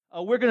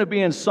We're going to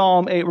be in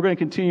Psalm 8. We're going to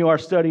continue our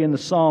study in the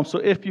Psalms. So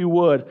if you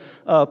would,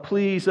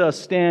 please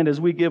stand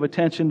as we give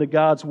attention to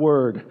God's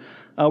Word.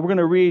 We're going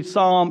to read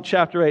Psalm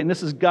chapter 8, and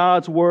this is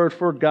God's Word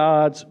for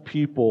God's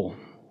people.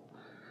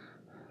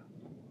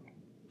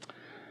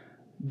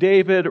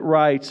 David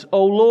writes,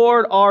 O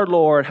Lord, our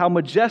Lord, how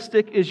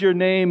majestic is your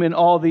name in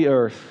all the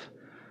earth.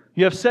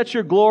 You have set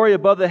your glory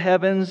above the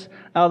heavens.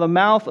 Out of the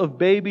mouth of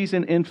babies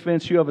and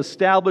infants you have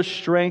established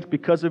strength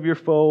because of your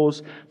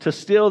foes, to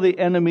still the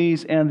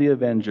enemies and the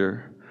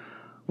avenger.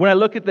 When I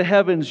look at the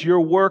heavens,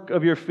 your work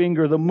of your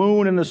finger, the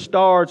moon and the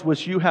stars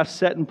which you have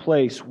set in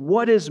place,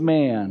 what is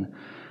man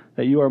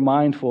that you are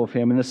mindful of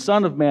him, and the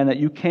Son of Man that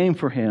you came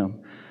for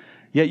him?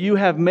 Yet you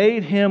have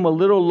made him a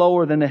little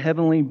lower than the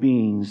heavenly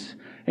beings,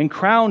 and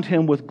crowned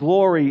him with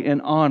glory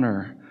and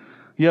honor.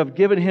 You have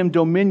given him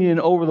dominion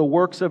over the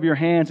works of your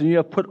hands, and you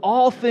have put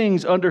all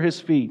things under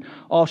his feet,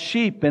 all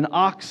sheep and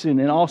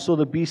oxen, and also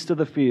the beasts of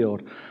the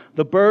field,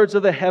 the birds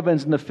of the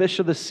heavens and the fish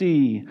of the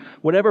sea,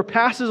 whatever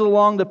passes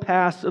along the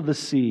paths of the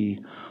sea.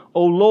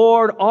 O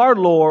Lord, our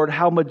Lord,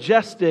 how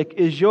majestic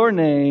is your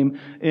name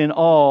in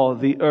all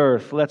the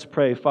earth. Let's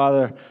pray.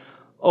 Father,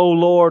 O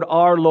Lord,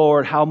 our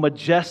Lord, how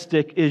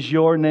majestic is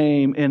your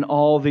name in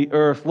all the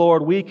earth.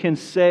 Lord, we can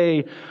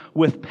say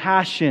with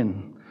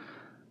passion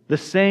the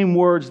same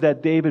words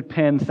that David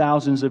penned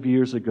thousands of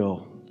years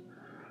ago.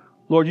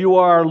 Lord, you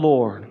are our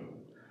Lord.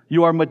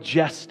 You are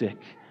majestic,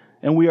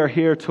 and we are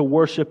here to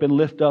worship and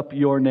lift up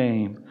your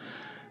name.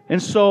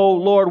 And so,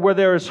 Lord, where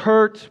there is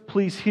hurt,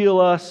 please heal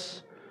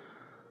us.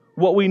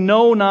 What we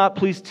know not,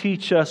 please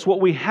teach us.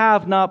 What we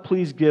have not,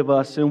 please give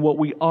us. And what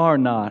we are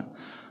not,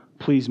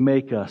 please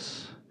make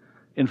us.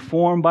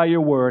 Informed by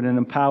your word and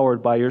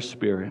empowered by your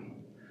Spirit.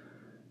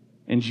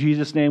 In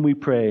Jesus' name we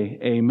pray,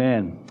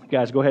 amen.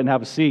 Guys, go ahead and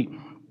have a seat.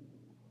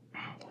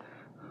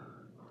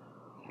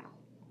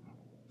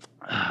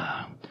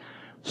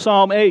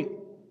 Psalm 8,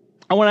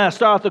 I want to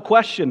start with the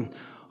question,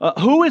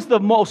 who is the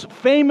most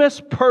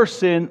famous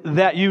person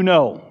that you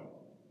know?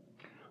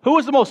 Who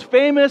is the most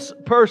famous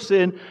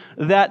person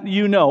that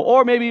you know?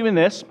 Or maybe even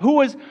this,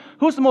 who's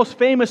the most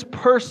famous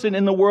person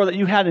in the world that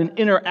you had an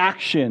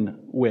interaction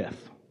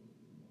with?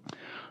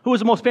 Who is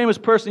the most famous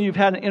person you've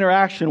had an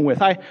interaction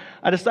with? I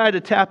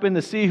decided to tap in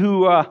to see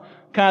who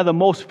kind of the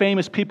most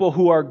famous people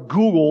who are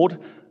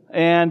Googled.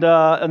 And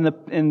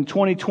in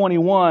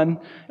 2021,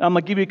 I'm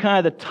going to give you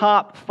kind of the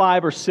top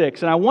 5 or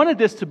 6. And I wanted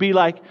this to be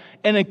like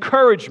an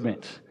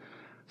encouragement.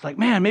 It's like,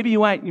 man, maybe you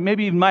might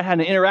have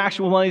an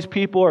interaction with one of these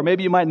people, or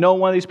maybe you might know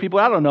one of these people.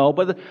 I don't know.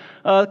 But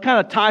the kind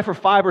of tie for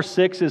 5 or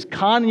 6 is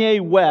Kanye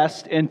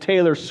West and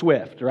Taylor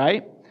Swift,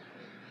 right?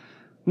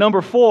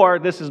 Number 4,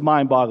 this is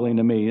mind-boggling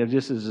to me.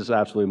 This is just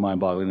absolutely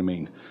mind-boggling to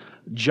me.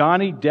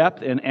 Johnny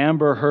Depp and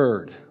Amber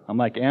Heard. I'm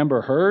like,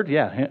 Amber Heard?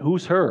 Yeah,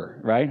 who's her,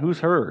 right?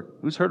 Who's her?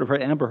 Who's heard of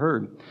her? Amber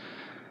Heard.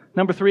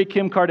 Number 3,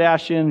 Kim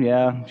Kardashian.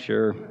 Yeah,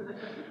 sure.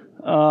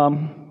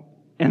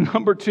 And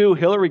number 2,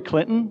 Hillary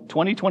Clinton,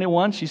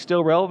 2021. She's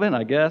still relevant,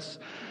 I guess.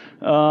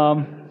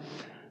 And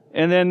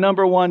then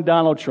number 1,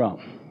 Donald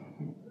Trump.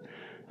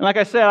 And like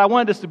I said, I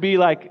wanted this to be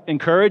like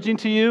encouraging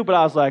to you, but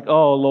I was like,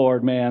 oh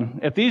Lord, man,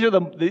 if these are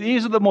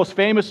the most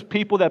famous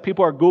people that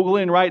people are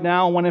Googling right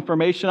now and want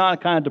information on,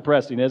 it's kind of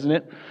depressing, isn't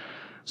it?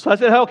 So I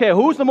said, okay,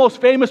 who's the most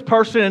famous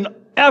person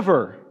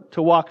ever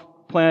to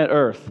walk planet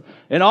Earth?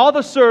 In all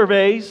the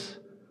surveys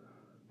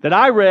that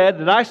I read,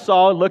 that I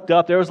saw, looked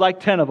up, there was like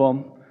 10 of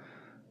them.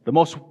 The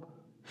most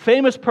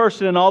famous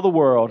person in all the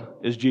world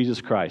is Jesus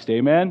Christ.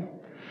 Amen?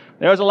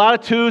 There was a lot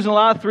of 2s and a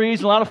lot of 3s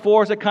and a lot of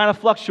 4s that kind of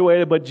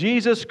fluctuated, but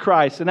Jesus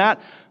Christ, and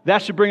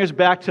that should bring us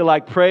back to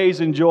like praise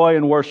and joy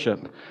and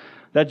worship.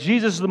 That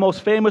Jesus is the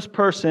most famous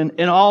person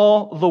in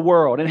all the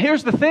world. And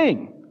here's the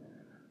thing.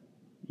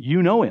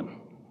 You know Him.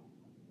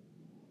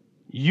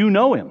 You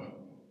know Him.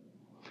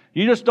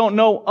 You just don't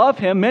know of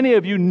Him. Many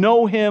of you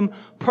know Him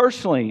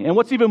personally. And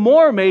what's even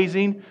more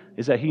amazing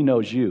is that He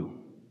knows you.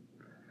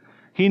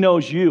 He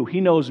knows you.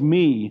 He knows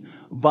me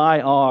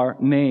by our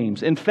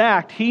names. In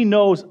fact, He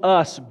knows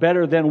us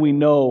better than we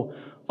know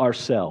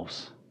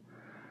ourselves.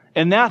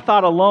 And that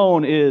thought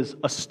alone is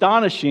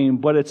astonishing,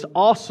 but it's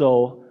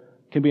also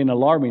can be an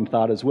alarming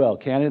thought as well,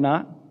 can it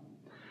not?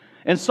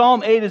 And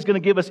Psalm 8 is going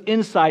to give us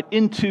insight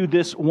into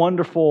this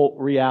wonderful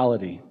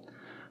reality.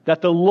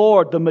 That the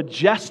Lord, the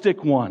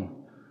majestic one,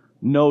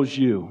 knows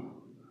you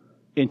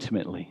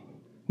intimately,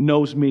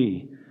 knows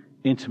me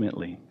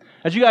intimately.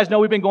 As you guys know,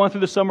 we've been going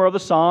through the summer of the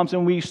Psalms,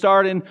 and we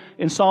start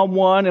in Psalm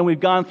 1, and we've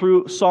gone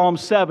through Psalm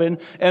 7.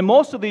 And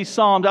most of these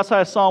Psalms,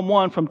 outside of Psalm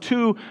 1, from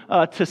 2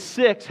 to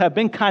 6, have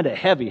been kind of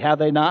heavy, have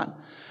they not?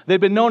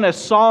 They've been known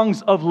as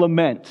songs of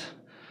lament.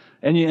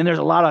 And there's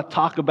a lot of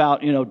talk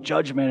about,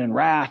 judgment and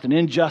wrath and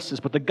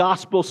injustice, but the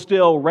gospel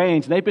still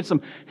reigns. And they've been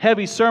some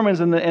heavy sermons,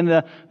 and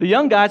the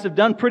young guys have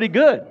done pretty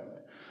good.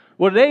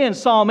 Well, today in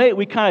Psalm 8,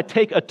 we kind of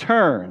take a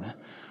turn.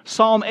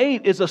 Psalm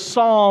 8 is a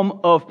psalm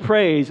of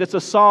praise. It's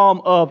a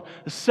psalm of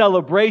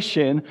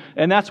celebration,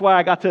 and that's why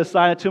I got to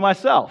assign it to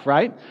myself,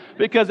 right?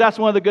 Because that's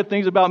one of the good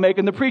things about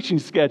making the preaching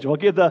schedule. I'll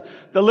give the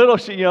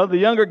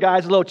younger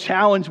guys a little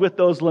challenge with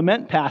those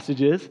lament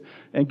passages,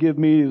 and give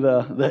me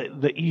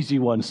the easy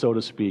one, so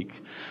to speak.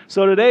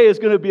 So today is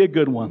going to be a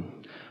good one.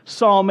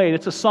 Psalm 8,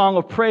 it's a song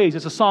of praise.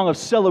 It's a song of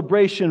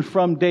celebration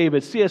from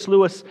David. C.S.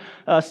 Lewis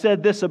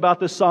said this about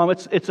this psalm.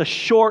 It's a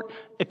short,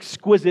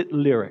 exquisite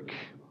lyric.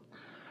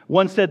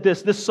 One said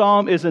this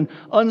psalm is an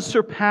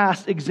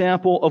unsurpassed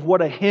example of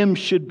what a hymn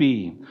should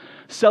be,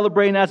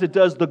 celebrating as it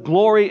does the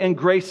glory and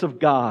grace of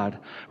God,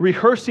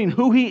 rehearsing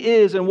who He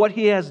is and what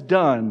He has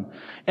done,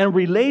 and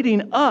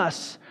relating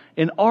us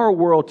in our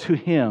world to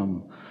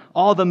Him.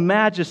 All the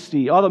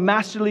majesty, all the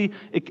masterly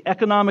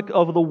economic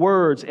of the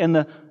words,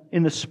 and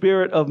in the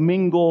spirit of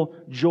mingle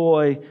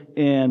joy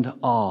and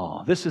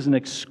awe. This is an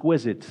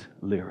exquisite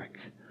lyric,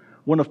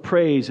 one of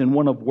praise and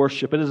one of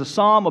worship. It is a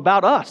psalm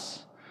about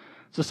us.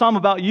 It's a psalm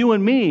about you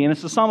and me, and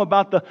it's a psalm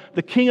about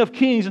the King of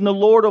Kings and the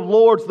Lord of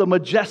Lords, the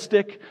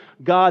majestic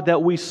God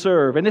that we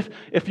serve. And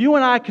if you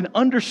and I can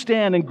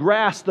understand and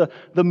grasp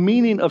the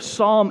meaning of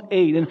Psalm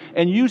 8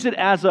 and use it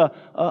as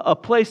a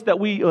place that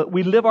we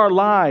live our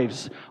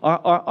lives,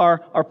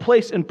 our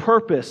place and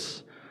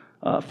purpose,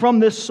 from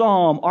this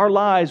psalm, our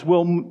lives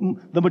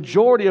the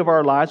majority of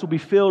our lives will be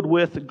filled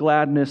with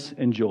gladness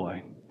and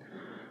joy.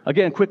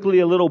 Again,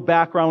 quickly, a little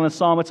background on the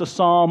psalm. It's a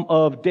psalm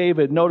of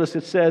David. Notice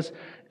it says,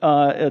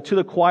 to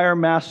the choir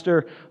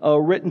master,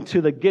 written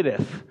to the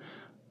Gittith.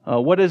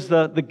 What is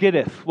the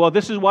Gittith? Well,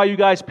 this is why you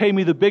guys pay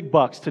me the big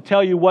bucks, to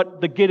tell you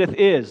what the Gittith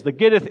is. The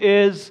Gittith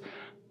is,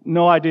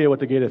 no idea what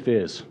the Gittith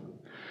is.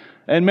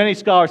 And many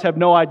scholars have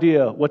no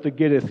idea what the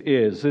Gittith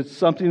is. It's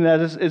something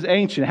that is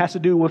ancient. It has to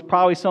do with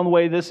probably some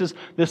way this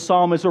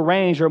psalm is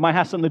arranged, or it might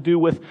have something to do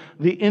with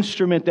the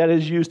instrument that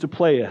is used to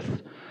play it.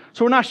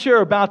 So we're not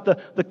sure about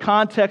the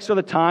context or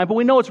the time, but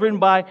we know it's written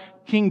by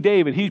King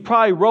David. He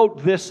probably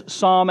wrote this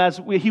psalm as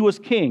he was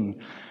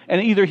king.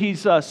 And either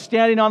he's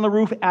standing on the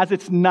roof as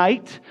it's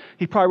night.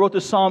 He probably wrote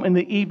this psalm in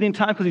the evening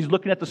time because he's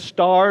looking at the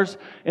stars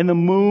and the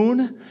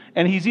moon.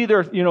 And he's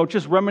either,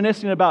 just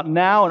reminiscing about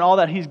now and all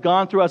that he's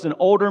gone through as an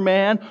older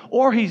man,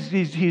 or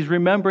he's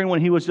remembering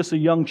when he was just a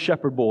young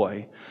shepherd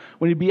boy,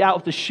 when he'd be out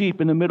with the sheep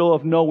in the middle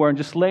of nowhere and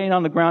just laying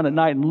on the ground at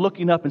night and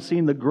looking up and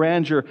seeing the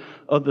grandeur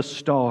of the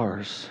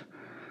stars.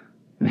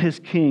 And his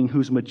king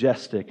who's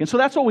majestic. And so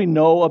that's what we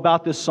know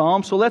about this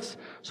psalm. So let's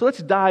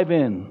dive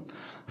in.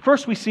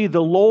 First, we see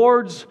the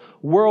Lord's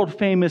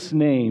world-famous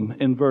name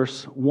in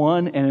verse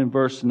 1 and in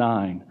verse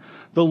 9.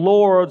 The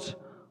Lord's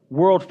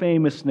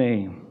world-famous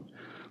name.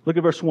 Look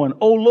at verse 1.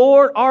 O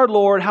Lord, our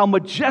Lord, how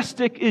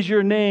majestic is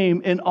your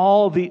name in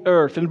all the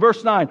earth. In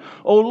verse 9,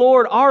 O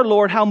Lord, our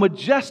Lord, how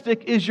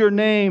majestic is your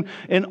name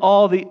in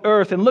all the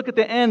earth. And look at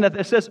the end that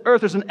it says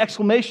earth, there's an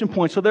exclamation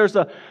point. So there's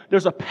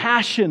a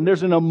passion,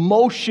 there's an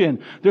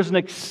emotion, there's an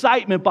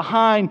excitement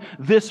behind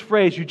this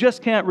phrase. You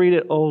just can't read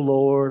it, O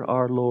Lord,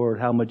 our Lord,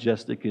 how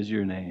majestic is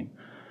your name.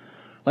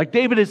 Like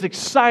David is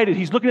excited.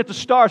 He's looking at the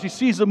stars. He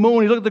sees the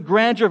moon. He looks at the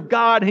grandeur of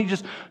God.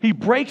 And he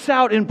breaks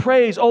out in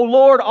praise. Oh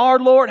Lord, our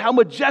Lord, how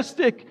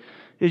majestic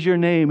is your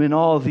name in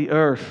all the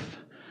earth.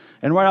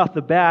 And right off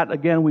the bat,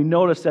 again, we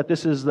notice that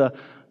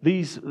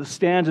these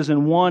stanzas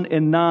in 1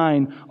 and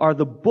 9 are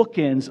the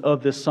bookends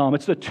of this psalm.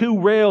 It's the two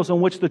rails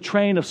on which the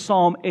train of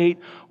Psalm 8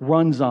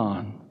 runs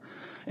on.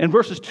 And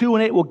verses 2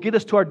 and 8 will get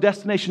us to our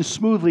destination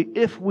smoothly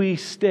if we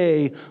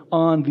stay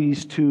on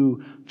these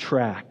two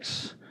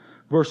tracks.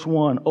 Verse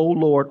 1, O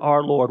Lord,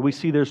 our Lord. We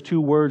see there's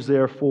two words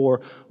there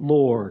for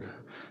Lord.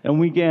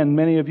 And again,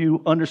 many of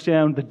you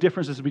understand the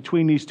differences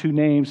between these two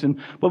names. But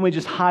let me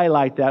just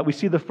highlight that. We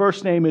see the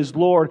first name is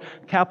Lord,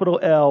 capital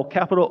L,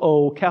 capital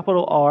O,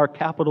 capital R,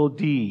 capital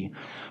D.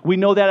 We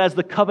know that as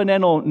the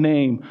covenantal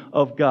name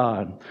of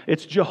God.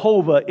 It's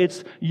Jehovah.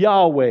 It's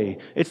Yahweh.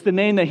 It's the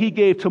name that He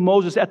gave to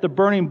Moses at the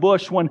burning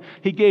bush when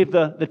He gave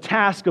the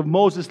task of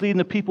Moses leading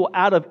the people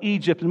out of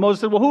Egypt. And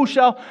Moses said, well, who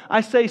shall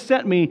I say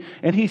sent me?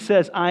 And He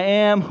says, I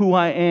am who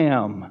I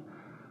am.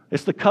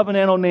 It's the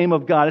covenantal name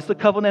of God. It's the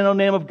covenantal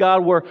name of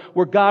God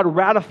where God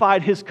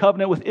ratified His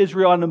covenant with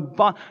Israel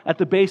at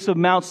the base of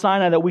Mount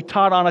Sinai that we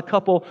taught on a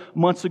couple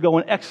months ago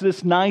in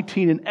Exodus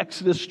 19 and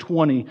Exodus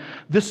 20.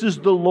 This is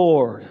the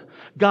Lord.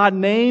 God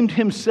named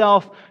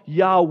Himself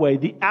Yahweh,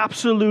 the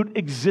absolute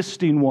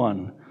existing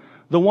one,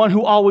 the one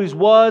who always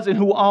was and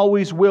who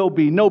always will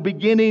be. No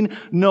beginning,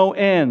 no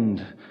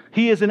end.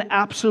 He is an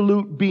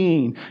absolute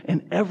being,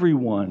 and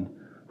everyone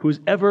who has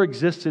ever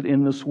existed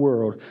in this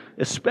world,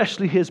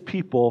 especially His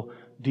people,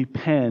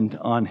 depend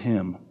on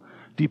Him,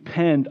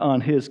 depend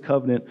on His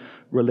covenant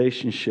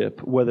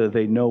relationship, whether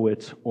they know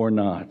it or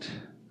not.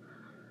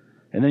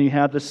 And then you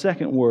have the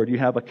second word. You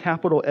have a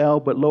capital L,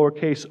 but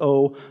lowercase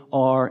o,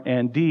 r,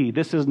 and d.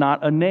 This is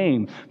not a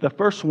name. The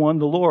first one,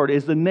 the Lord,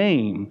 is the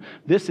name.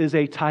 This is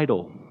a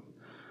title.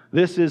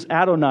 This is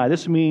Adonai.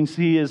 This means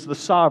He is the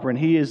sovereign.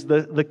 He is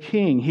the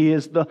king. He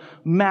is the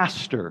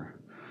master.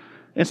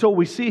 And so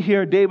we see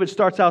here, David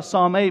starts out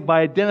Psalm 8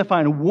 by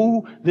identifying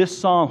who this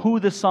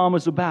psalm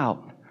is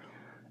about.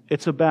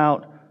 It's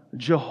about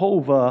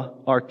Jehovah,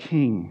 our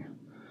King.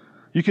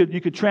 You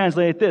could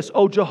translate this,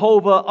 O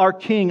Jehovah, our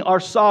King, our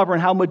Sovereign,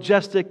 how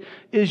majestic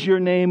is your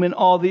name in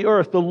all the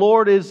earth. The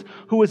Lord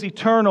who is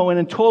eternal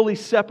and totally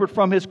separate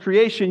from His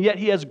creation, yet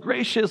He has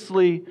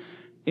graciously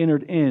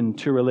entered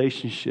into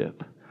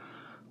relationship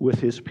with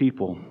His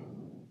people,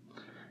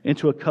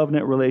 into a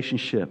covenant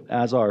relationship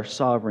as our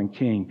sovereign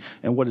King.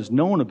 And what is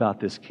known about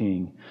this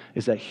King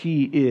is that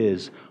He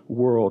is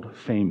world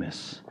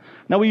famous.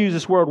 Now, we use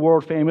this word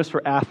world famous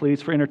for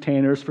athletes, for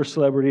entertainers, for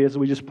celebrities, as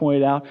we just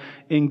pointed out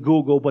in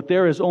Google, but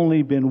there has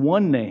only been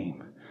one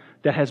name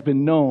that has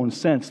been known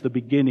since the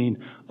beginning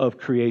of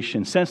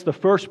creation. Since the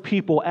first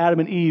people,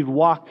 Adam and Eve,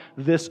 walked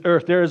this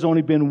earth, there has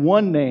only been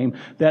one name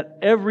that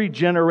every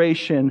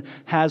generation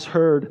has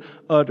heard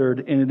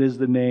uttered, and it is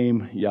the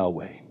name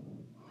Yahweh.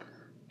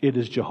 It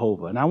is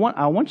Jehovah. And I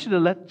want you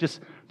to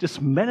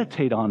just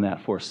meditate on that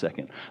for a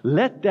second.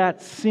 Let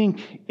that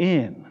sink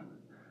in.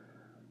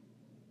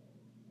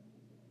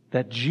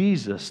 That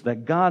Jesus,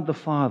 that God the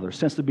Father,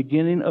 since the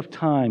beginning of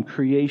time,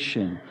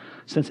 creation,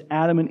 since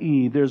Adam and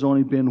Eve, there's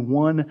only been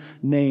one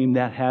name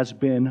that has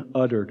been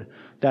uttered,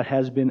 that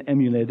has been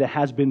emulated, that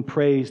has been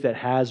praised, that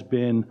has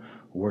been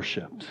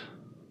worshiped.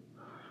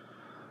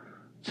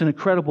 It's an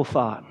incredible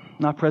thought.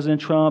 Not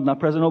President Trump, not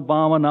President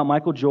Obama, not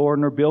Michael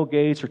Jordan or Bill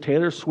Gates or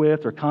Taylor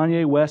Swift or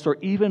Kanye West or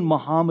even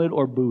Muhammad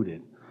or Buddha.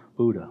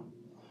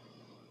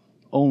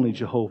 Only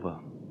Jehovah.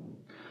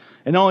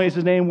 And not only is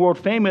His name world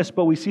famous,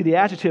 but we see the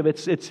adjective.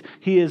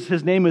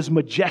 His name is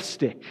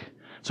majestic.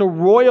 It's a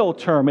royal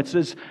term.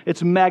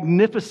 It's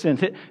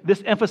magnificent.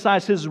 This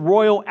emphasizes His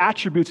royal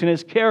attributes and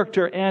His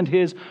character and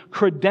His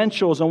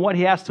credentials and what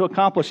He has to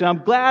accomplish. And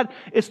I'm glad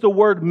it's the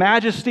word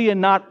majesty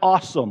and not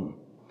awesome.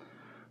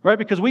 Right?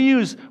 Because we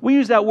use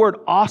that word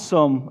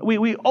awesome.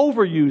 We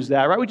overuse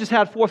that, right? We just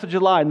had 4th of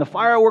July and the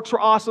fireworks were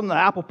awesome. The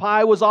apple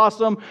pie was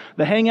awesome.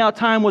 The hangout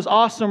time was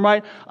awesome,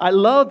 right? I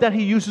love that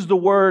He uses the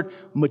word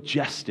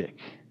majestic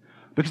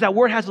because that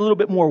word has a little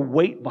bit more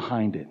weight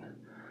behind it.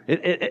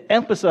 It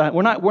emphasizes,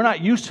 we're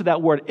not used to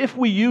that word. If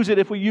we use it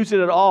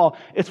at all,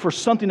 it's for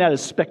something that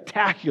is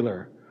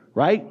spectacular,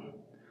 right?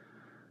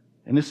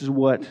 And this is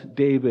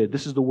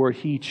the word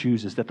he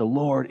chooses, that the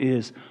Lord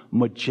is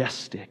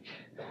majestic.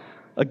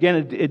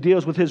 Again, it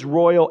deals with His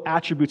royal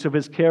attributes of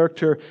His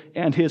character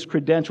and His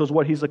credentials,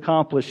 what He's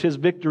accomplished, His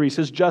victories,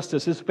 His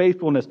justice, His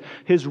faithfulness,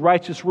 His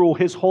righteous rule,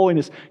 His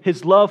holiness,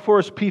 His love for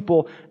His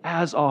people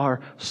as our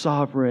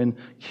sovereign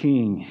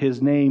King.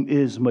 His name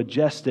is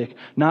majestic,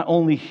 not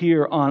only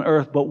here on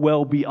earth, but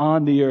well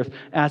beyond the earth.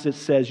 As it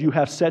says, you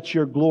have set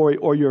your glory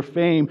or your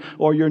fame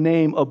or your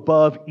name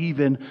above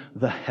even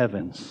the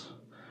heavens.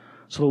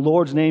 So the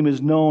Lord's name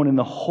is known in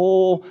the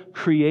whole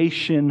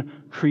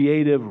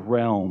creative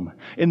realm.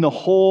 In the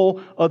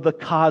whole of the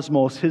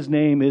cosmos, His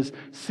name is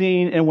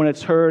seen, and when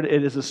it's heard,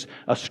 it is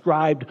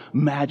ascribed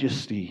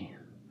majesty,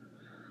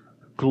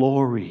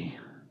 glory.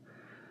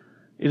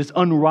 It is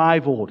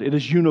unrivaled. It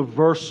is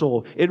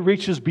universal. It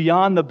reaches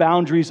beyond the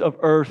boundaries of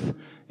earth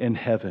and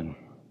heaven.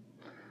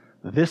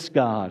 This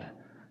God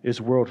is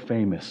world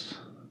famous.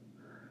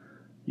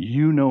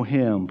 You know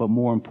Him, but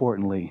more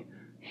importantly,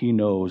 He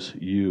knows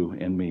you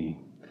and me.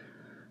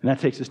 And that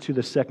takes us to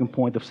the second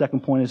point. The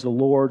second point is the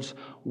Lord's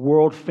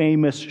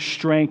world-famous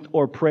strength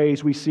or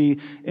praise we see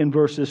in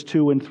verses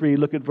 2 and 3.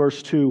 Look at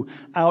verse 2.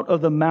 Out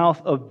of the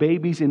mouth of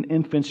babies and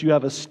infants you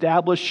have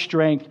established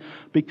strength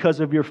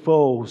because of your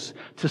foes,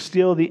 to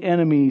steal the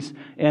enemies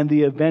and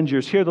the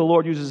avengers. Here the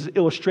Lord uses this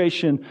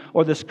illustration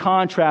or this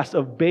contrast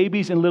of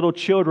babies and little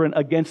children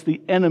against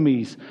the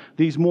enemies,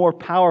 these more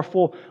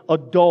powerful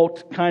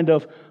adult kind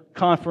of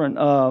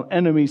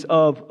enemies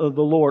of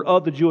the Lord,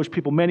 of the Jewish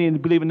people. Many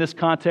believe in this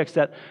context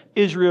that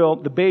Israel,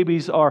 the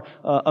babies are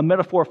a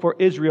metaphor for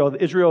Israel.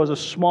 Israel is a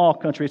small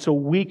country. It's a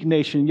weak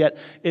nation, yet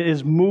it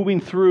is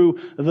moving through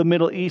the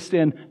Middle East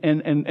and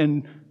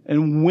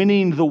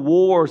winning the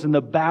wars and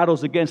the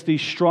battles against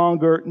these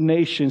stronger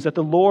nations. That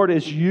the Lord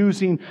is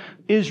using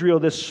Israel,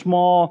 this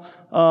small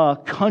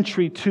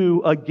country,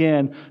 to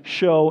again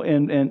show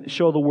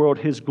the world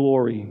His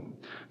glory.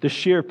 The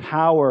sheer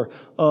power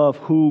of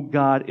who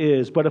God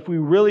is. But if we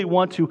really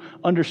want to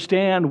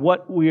understand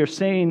what we are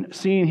seeing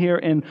here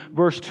in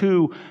verse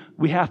 2,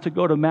 we have to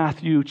go to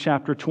Matthew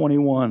chapter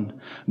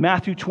 21.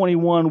 Matthew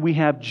 21, we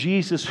have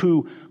Jesus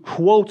who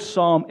quotes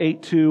Psalm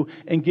 8:2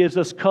 and gives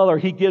us color.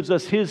 He gives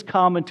us His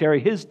commentary,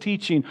 His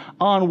teaching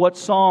on what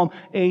Psalm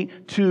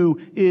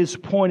 8:2 is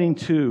pointing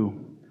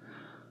to.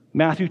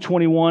 Matthew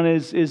 21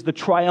 is the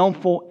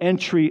triumphal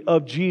entry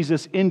of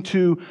Jesus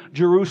into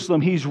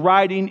Jerusalem. He's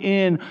riding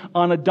in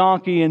on a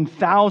donkey, and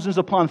thousands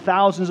upon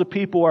thousands of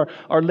people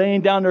are laying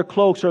down their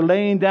cloaks, or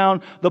laying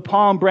down the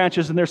palm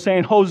branches, and they're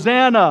saying,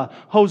 Hosanna,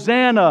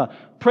 Hosanna,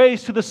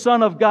 praise to the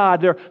Son of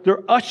God.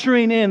 They're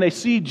ushering in. They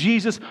see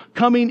Jesus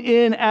coming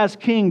in as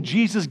King.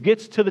 Jesus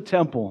gets to the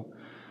temple.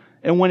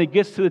 And when He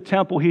gets to the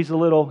temple, he's a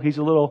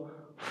little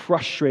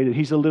frustrated.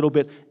 He's a little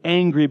bit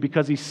angry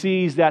because he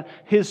sees that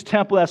His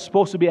temple that's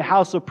supposed to be a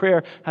house of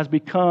prayer has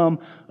become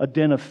a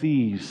den of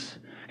thieves.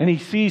 And he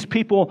sees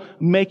people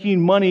making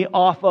money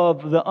off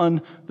of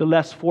the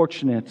less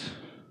fortunate.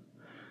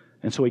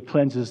 And so he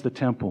cleanses the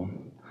temple.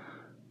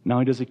 Not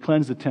only does he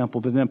cleanse the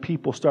temple, but then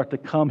people start to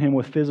come him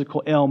with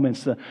physical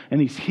ailments, and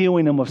he's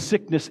healing them of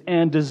sickness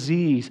and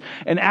disease.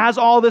 And as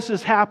all this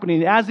is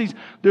happening,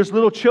 there's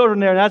little children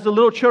there, and as the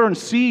little children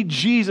see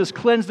Jesus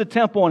cleanse the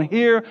temple and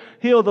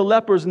heal the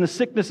lepers and the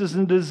sicknesses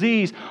and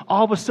disease,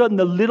 all of a sudden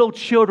the little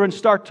children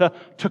start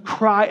to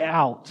cry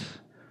out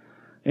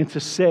and to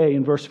say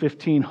in verse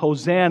 15,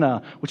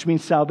 Hosanna, which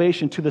means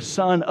salvation, to the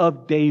Son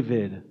of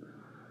David.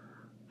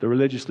 The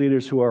religious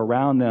leaders who are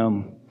around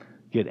them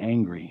get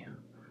angry.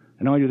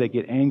 And not only do they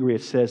get angry,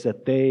 it says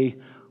that they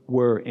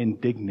were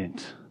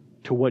indignant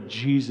to what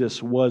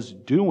Jesus was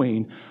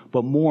doing,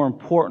 but more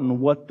important,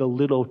 what the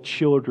little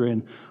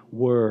children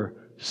were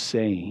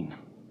saying.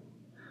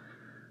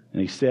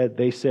 And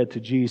they said to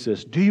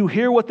Jesus, do you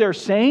hear what they're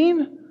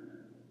saying?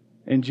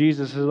 And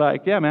Jesus is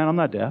like, yeah, man, I'm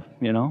not deaf,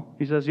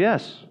 He says,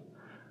 yes.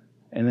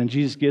 And then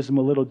Jesus gives them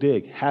a little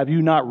dig. Have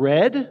you not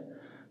read?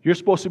 You're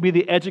supposed to be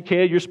the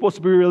educated. You're supposed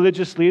to be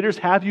religious leaders.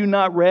 Have you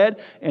not read?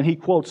 And he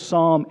quotes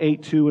Psalm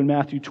 8:2 in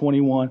Matthew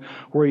 21,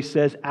 where he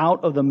says,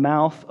 out of the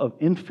mouth of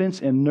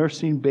infants and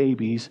nursing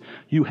babies,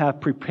 you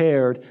have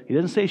prepared, he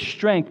doesn't say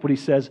strength, but he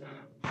says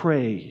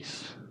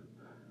praise.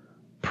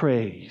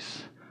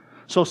 Praise.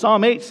 So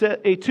Psalm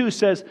 8:2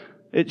 says,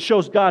 it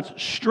shows God's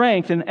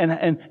strength,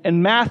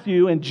 and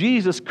Matthew and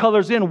Jesus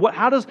colors in.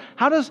 How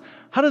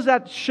does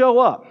that show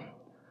up?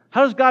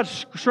 How does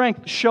God's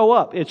strength show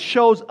up? It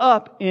shows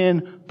up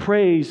in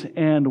praise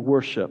and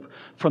worship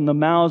from the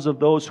mouths of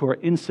those who are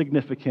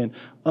insignificant,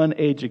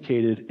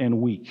 uneducated,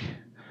 and weak.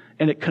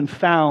 And it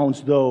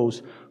confounds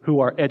those who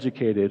are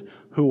educated,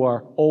 who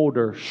are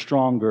older,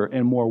 stronger,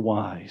 and more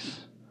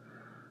wise.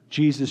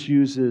 Jesus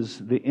uses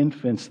the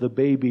infants, the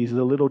babies,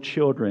 the little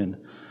children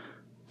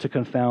to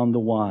confound the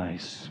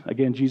wise.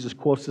 Again, Jesus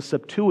quotes the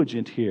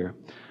Septuagint here.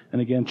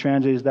 And again,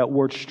 translates that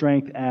word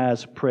strength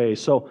as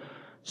praise.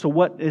 So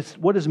what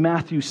is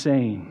Matthew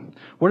saying?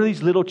 What are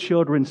these little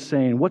children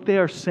saying? What they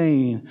are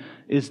saying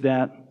is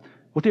that,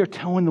 what they are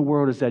telling the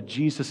world is that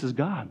Jesus is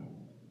God.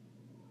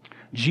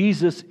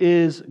 Jesus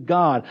is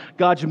God.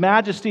 God's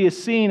majesty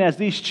is seen as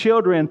these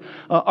children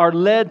are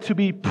led to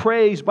be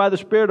praised by the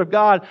Spirit of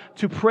God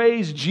to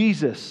praise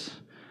Jesus.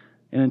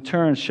 And in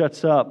turn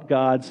shuts up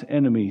God's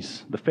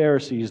enemies, the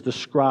Pharisees, the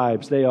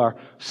scribes. They are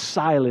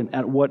silent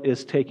at what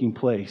is taking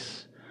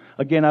place.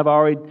 Again, I've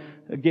already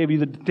gave you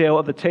the detail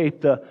of the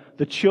tape.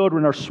 The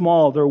children are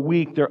small, they're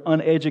weak, they're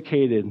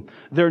uneducated,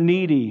 they're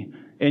needy,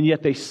 and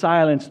yet they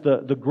silence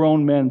the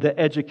grown men, the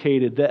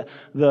educated,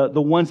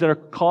 the ones that are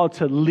called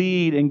to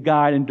lead and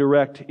guide and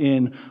direct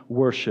in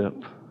worship.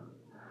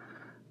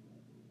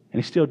 And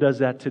he still does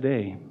that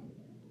today.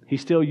 He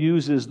still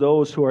uses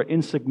those who are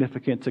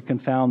insignificant to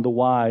confound the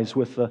wise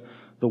with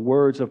the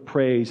words of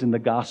praise in the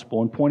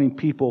gospel and pointing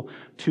people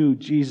to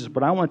Jesus.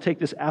 But I want to take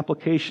this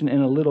application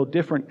in a little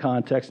different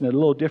context, in a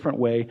little different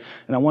way,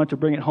 and I want to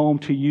bring it home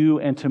to you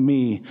and to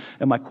me.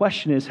 And my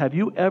question is, have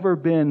you ever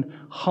been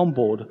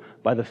humbled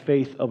by the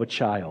faith of a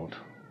child?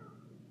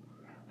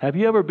 Have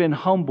you ever been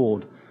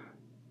humbled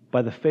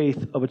by the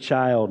faith of a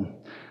child?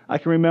 I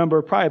can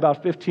remember probably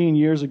about 15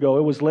 years ago,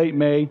 it was late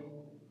May.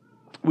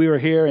 We were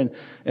here, and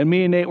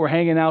me and Nate were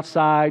hanging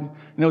outside,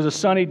 and it was a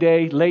sunny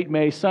day, late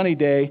May, sunny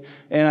day.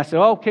 And I said,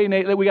 "Okay,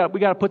 Nate, we got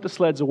to put the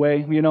sleds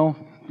away.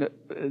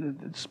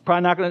 It's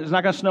probably not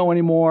gonna snow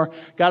anymore.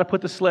 Got to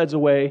put the sleds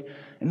away."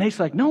 And Nate's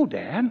like, "No,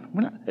 Dad,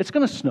 it's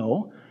gonna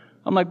snow."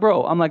 I'm like,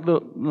 "Bro,"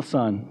 the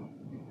son.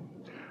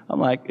 I'm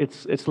like,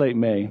 it's late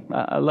May.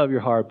 I love your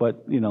heart,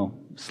 but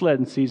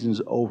sledding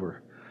season's over."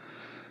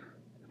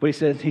 But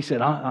he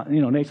said,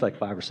 Nate's like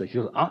 5 or 6. He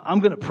goes,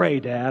 "I'm going to pray,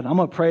 Dad. I'm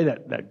going to pray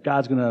that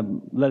God's going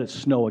to let it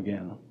snow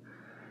again."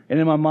 And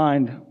in my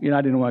mind,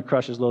 I didn't want to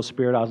crush his little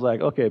spirit. I was like,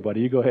 "Okay,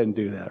 buddy, you go ahead and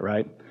do that,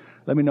 right?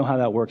 Let me know how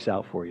that works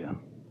out for you."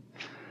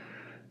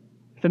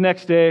 The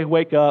next day,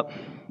 wake up,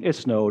 it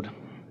snowed.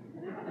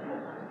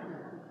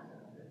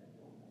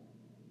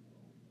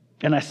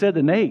 And I said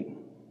to Nate,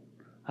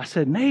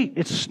 "Nate,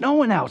 it's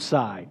snowing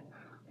outside."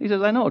 He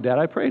says, "I know, Dad,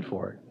 I prayed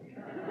for it."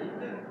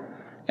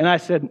 And I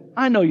said,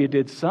 "I know you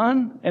did,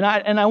 son." And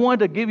I wanted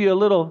to give you a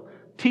little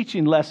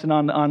teaching lesson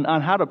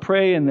on how to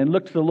pray and then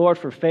look to the Lord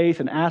for faith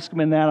and ask Him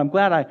in that. I'm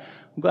glad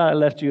I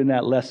left you in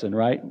that lesson,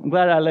 right? I'm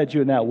glad I led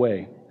you in that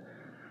way.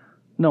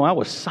 No, I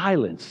was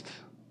silenced.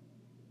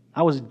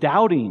 I was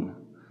doubting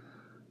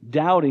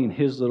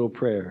His little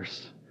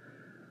prayers.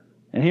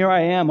 And here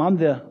I am. I'm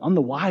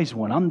the wise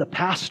one. I'm the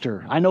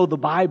pastor. I know the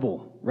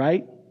Bible,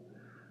 right?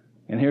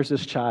 And here's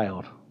this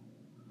child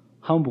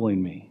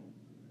humbling me,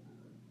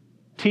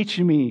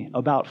 teaching me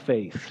about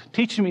faith,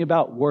 teaching me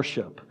about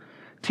worship,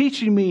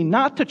 teaching me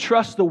not to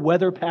trust the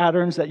weather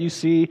patterns that you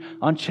see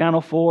on Channel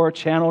 4,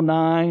 Channel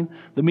 9,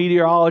 the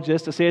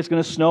meteorologists to say it's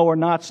going to snow or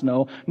not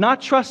snow,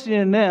 not trusting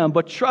in them,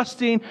 but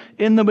trusting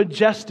in the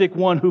majestic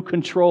one who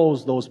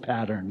controls those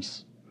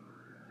patterns.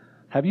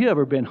 Have you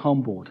ever been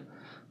humbled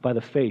by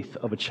the faith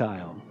of a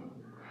child?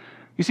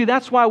 You see,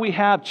 that's why we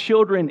have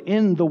children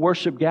in the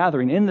worship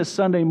gathering, in the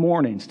Sunday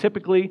mornings.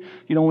 Typically,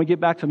 when we get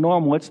back to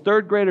normal, it's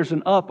third graders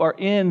and up are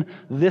in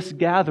this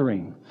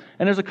gathering.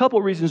 And there's a couple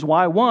of reasons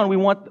why. One, we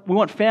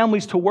want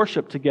families to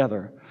worship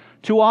together.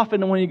 Too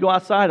often when you go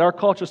outside, our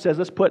culture says,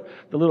 let's put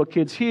the little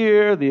kids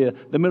here, the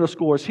middle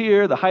schoolers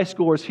here, the high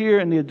schoolers here,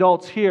 and the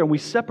adults here, and we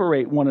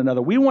separate one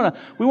another. We want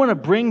to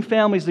bring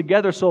families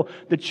together so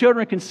the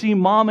children can see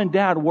mom and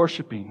dad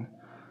worshiping.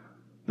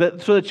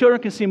 So the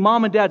children can see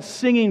mom and dad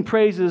singing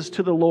praises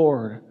to the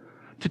Lord,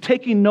 to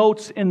taking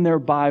notes in their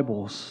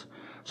Bibles.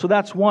 So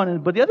that's one.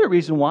 But the other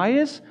reason why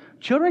is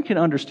children can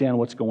understand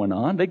what's going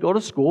on. They go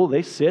to school,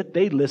 they sit,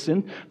 they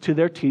listen to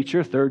their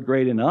teacher, third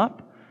grade and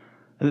up.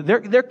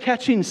 They're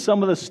catching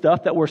some of the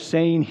stuff that we're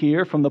saying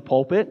here from the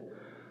pulpit.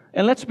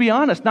 And let's be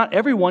honest, not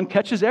everyone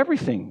catches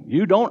everything.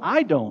 You don't,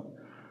 I don't.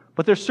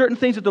 But there's certain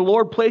things that the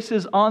Lord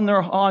places on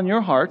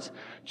your hearts,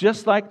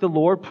 just like the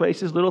Lord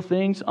places little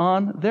things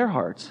on their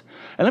hearts.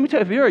 And let me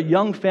tell you, if you're a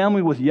young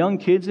family with young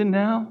kids in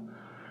now,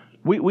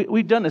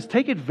 we've done this.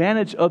 Take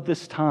advantage of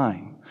this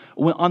time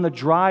on the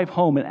drive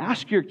home and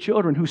ask your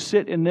children who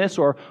sit in this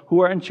or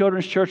who are in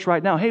children's church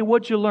right now, hey,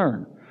 what'd you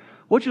learn?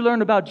 What'd you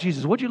learn about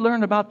Jesus? What'd you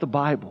learn about the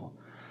Bible?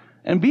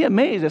 And be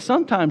amazed that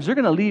sometimes they're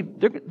going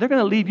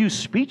to leave you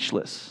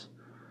speechless.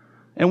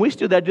 And we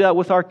still do that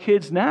with our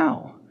kids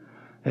now.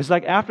 It's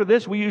like after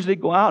this, we usually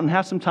go out and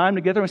have some time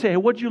together and say, hey,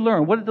 what did you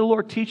learn? What did the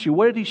Lord teach you?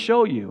 What did He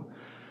show you?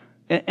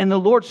 And the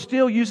Lord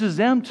still uses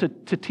them to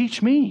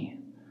teach me.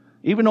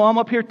 Even though I'm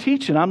up here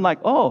teaching, I'm like,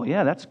 oh,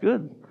 yeah, that's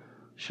good.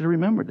 Should have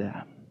remembered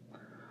that.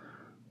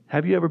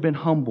 Have you ever been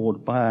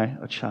humbled by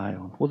a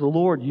child? Well, the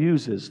Lord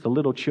uses the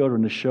little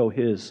children to show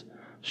His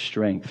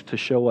strength, to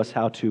show us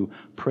how to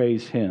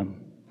praise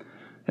Him.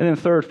 And then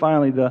third,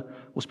 finally, we'll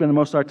spend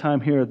most of our time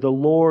here, the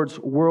Lord's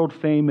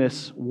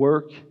world-famous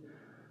work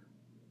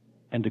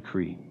and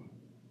decree.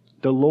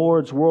 The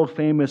Lord's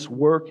world-famous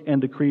work and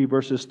decree,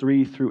 verses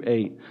 3 through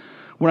 8.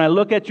 When I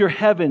look at your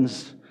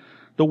heavens,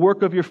 the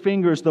work of your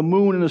fingers, the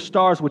moon and the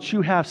stars, which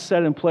you have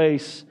set in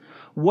place,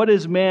 what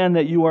is man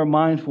that you are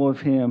mindful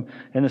of him,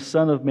 and the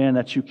Son of Man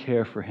that you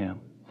care for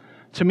him?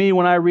 To me,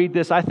 when I read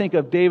this, I think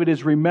of David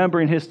as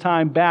remembering his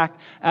time back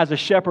as a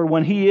shepherd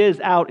when he is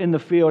out in the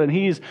field and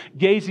he's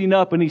gazing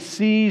up and he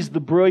sees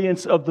the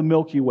brilliance of the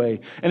Milky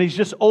Way. And he's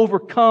just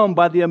overcome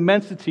by the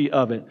immensity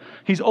of it.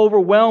 He's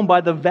overwhelmed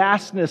by the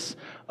vastness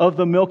of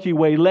the Milky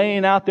Way,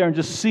 laying out there and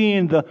just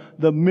seeing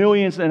the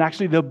millions and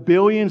actually the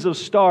billions of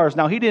stars.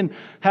 Now, he didn't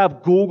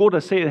have Google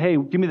to say, hey,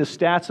 give me the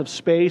stats of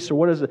space or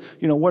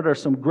what are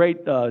some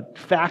great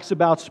facts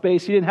about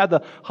space. He didn't have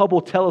the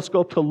Hubble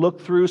telescope to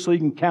look through so he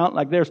can count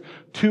like there's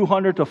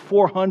 200 to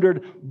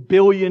 400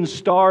 billion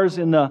stars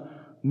in the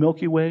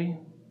Milky Way.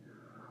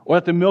 Or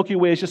that the Milky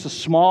Way is just a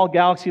small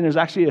galaxy and there's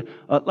actually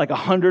like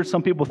 100,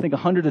 some people think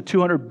 100 to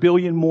 200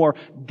 billion more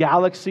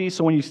galaxies.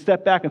 So when you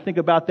step back and think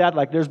about that,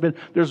 like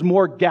there's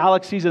more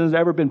galaxies than there's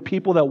ever been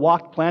people that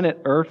walked planet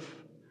Earth.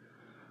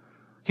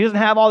 He doesn't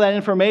have all that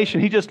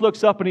information. He just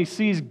looks up and he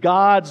sees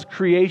God's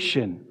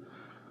creation.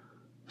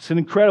 It's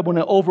incredible and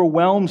it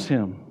overwhelms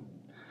him.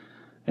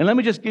 And let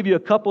me just give you a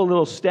couple of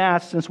little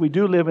stats since we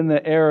do live in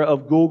the era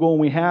of Google and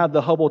we have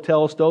the Hubble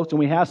telescopes and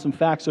we have some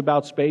facts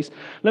about space.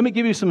 Let me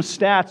give you some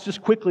stats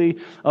just quickly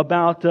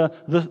about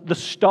the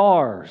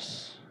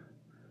stars.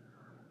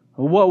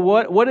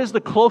 What is the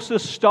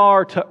closest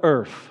star to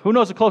Earth? Who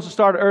knows the closest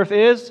star to Earth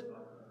is?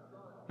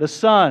 The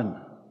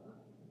sun.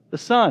 The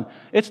sun.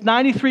 It's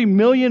 93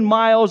 million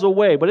miles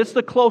away, but it's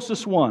the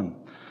closest one.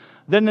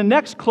 Then the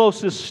next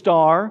closest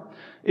star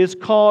is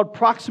called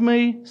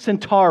Proxima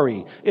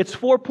Centauri. It's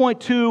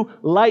 4.2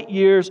 light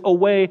years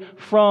away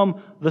from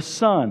the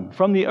sun,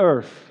 from the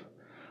earth.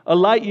 A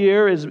light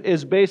year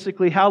is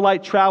basically how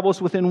light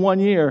travels within 1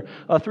 year,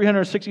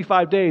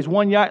 365 days.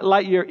 One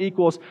light year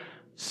equals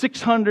 6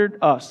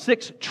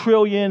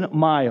 trillion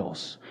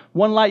miles.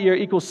 One light year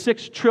equals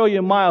 6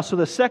 trillion miles. So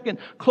the second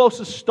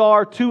closest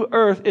star to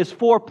Earth is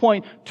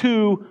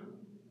 4.2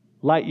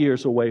 light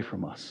years away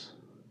from us.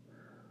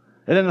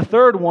 And then the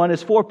third one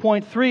is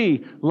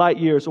 4.3 light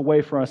years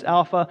away from us,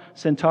 Alpha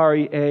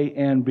Centauri A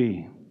and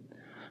B.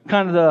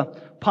 Kind of the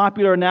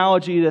popular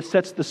analogy that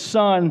sets the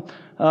sun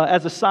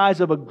as the size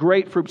of a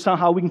grapefruit,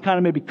 somehow we can kind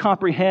of maybe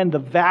comprehend the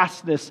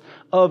vastness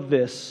of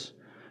this,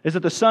 is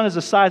that the sun is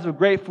the size of a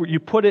grapefruit. You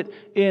put it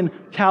in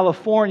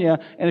California,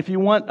 and if you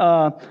want,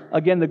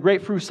 again, the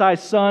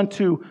grapefruit-sized sun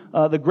to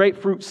the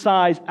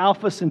grapefruit-sized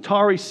Alpha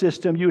Centauri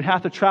system, you would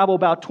have to travel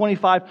about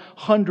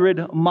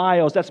 2,500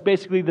 miles. That's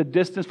basically the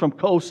distance from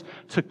coast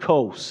to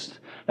coast.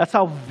 That's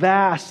how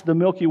vast the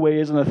Milky Way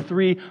is and the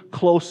three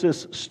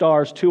closest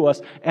stars to us.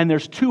 And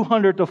there's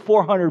 200 to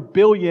 400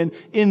 billion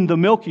in the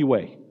Milky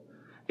Way,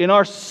 in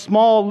our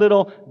small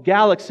little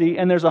galaxy,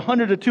 and there's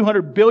 100 to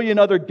 200 billion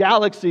other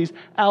galaxies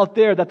out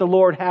there that the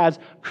Lord has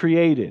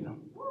created.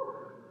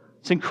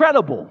 It's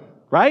incredible,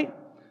 right?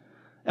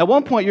 At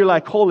one point, you're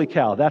like, holy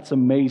cow, that's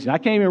amazing. I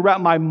can't even wrap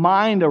my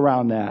mind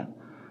around that.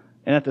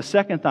 And at the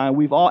second time,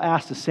 we've all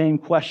asked the same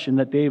question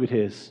that David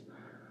is.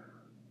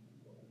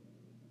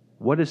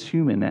 What is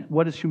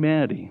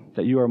humanity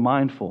that you are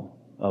mindful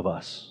of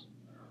us.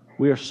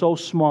 We are so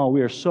small.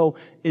 We are so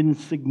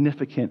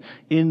insignificant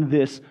in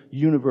this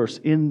universe,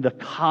 in the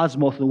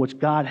cosmos in which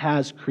God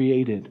has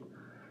created.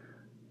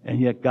 And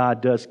yet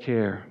God does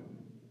care.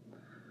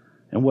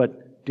 And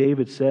what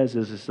David says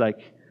is it's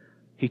like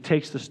he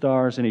takes the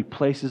stars and he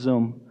places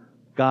them,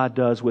 God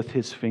does, with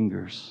his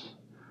fingers.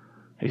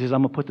 He says,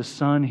 I'm going to put the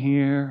sun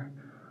here.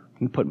 I'm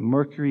going to put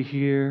Mercury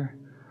here.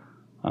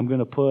 I'm going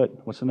to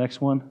put, what's the next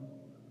one?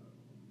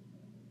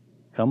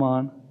 Come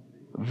on.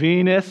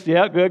 Venus.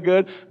 Yeah,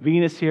 good.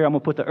 Venus here. I'm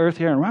going to put the earth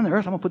here. And around the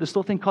earth, I'm going to put this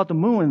little thing called the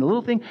moon. And the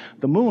little thing,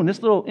 the moon,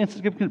 this little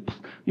insignificant,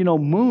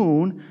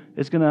 moon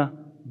is going to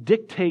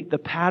dictate the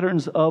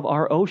patterns of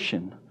our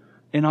ocean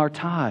and our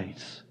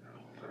tides.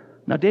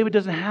 Now, David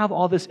doesn't have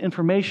all this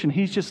information.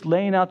 He's just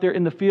laying out there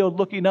in the field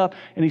looking up,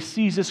 and he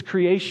sees this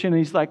creation, and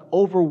he's like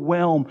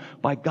overwhelmed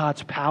by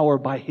God's power,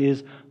 by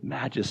His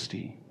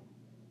majesty.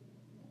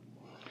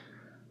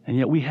 And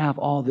yet we have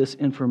all this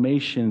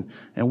information,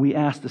 and we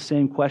ask the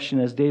same question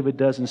as David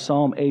does in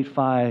Psalm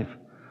 8:5,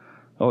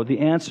 or the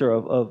answer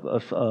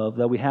of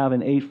that we have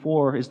in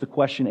 8:4 is the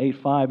question.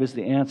 8:5 is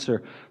the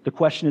answer. The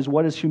question is,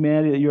 what is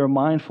humanity that you are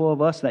mindful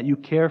of us, that you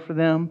care for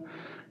them?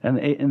 And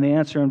the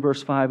answer in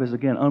verse 5 is,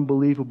 again,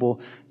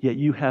 unbelievable, yet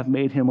you have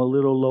made him a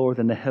little lower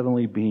than the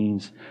heavenly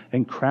beings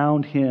and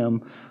crowned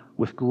him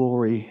with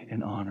glory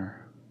and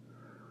honor.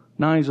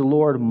 Not only is the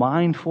Lord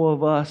mindful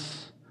of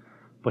us,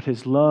 but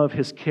His love,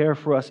 His care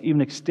for us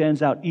even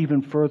extends out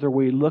even further,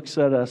 where He looks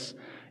at us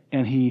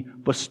and He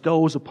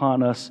bestows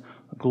upon us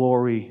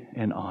glory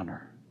and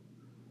honor,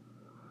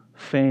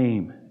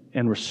 fame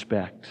and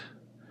respect.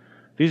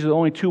 These are the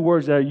only two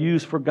words that are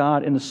used for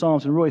God in the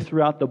Psalms and really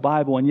throughout the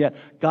Bible, and yet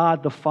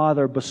God the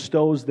Father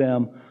bestows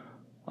them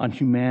on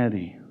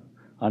humanity,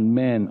 on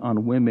men,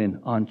 on women,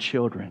 on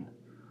children.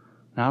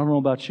 Now, I don't know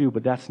about you,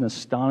 but that's an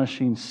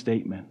astonishing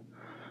statement.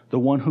 The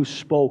one who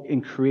spoke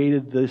and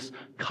created this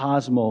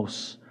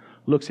cosmos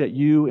looks at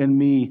you and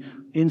me,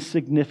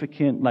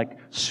 insignificant, like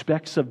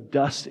specks of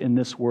dust in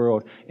this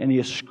world, and He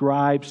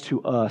ascribes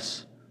to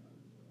us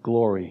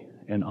glory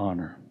and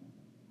honor.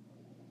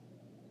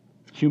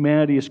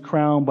 Humanity is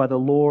crowned by the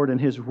Lord and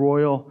His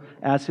royal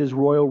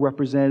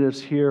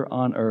representatives here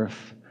on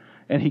earth,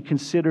 and He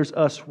considers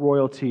us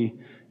royalty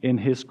in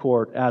His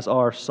court as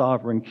our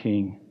sovereign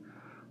King.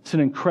 It's an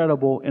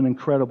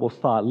incredible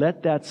thought.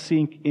 Let that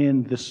sink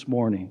in this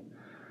morning.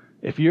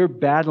 If you're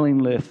battling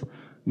with,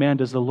 man,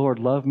 does the Lord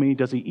love me?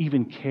 Does He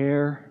even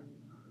care?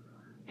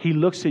 He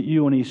looks at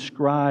you and He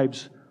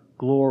ascribes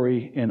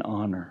glory and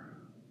honor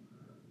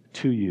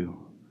to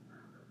you.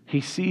 He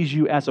sees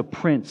you as a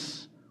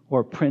prince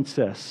or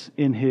princess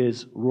in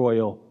His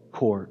royal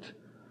court.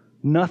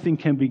 Nothing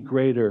can be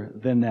greater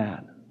than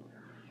that.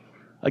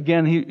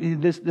 Again,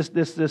 this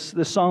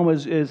psalm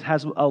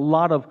has a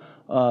lot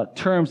of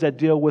terms that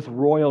deal with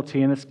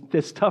royalty, and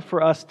it's tough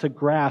for us to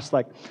grasp.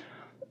 Like,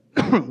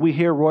 we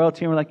hear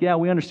royalty and we're like, yeah,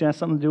 we understand it's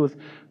something to do with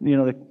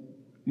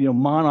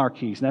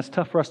monarchies, and that's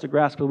tough for us to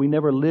grasp because we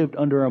never lived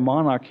under a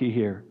monarchy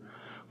here.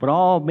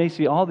 But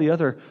basically all the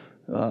other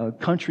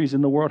countries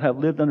in the world have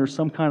lived under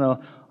some kind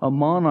of a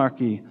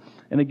monarchy.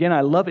 And again,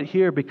 I love it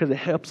here because it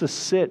helps us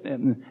sit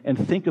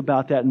and think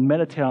about that and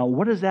meditate on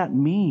what does that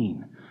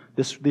mean,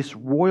 this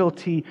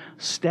royalty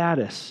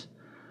status.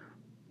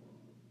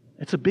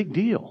 It's a big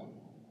deal.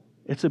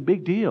 It's a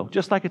big deal.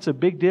 Just like it's a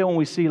big deal when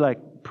we see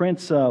like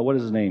Prince, what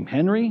is his name,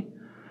 Henry?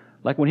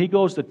 Like when he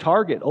goes to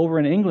Target over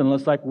in England,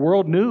 it's like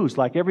world news,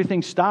 like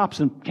everything stops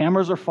and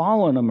cameras are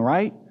following him,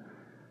 right?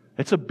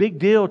 It's a big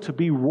deal to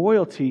be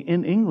royalty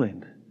in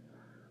England.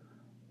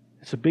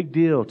 It's a big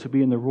deal to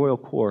be in the royal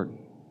court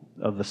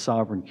of the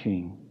sovereign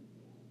King.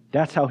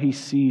 That's how He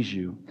sees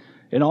you.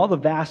 In all the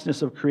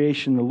vastness of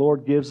creation, the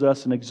Lord gives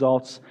us and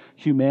exalts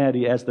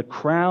humanity as the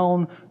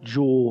crown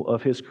jewel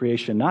of His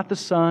creation. Not the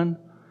sun,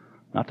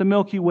 not the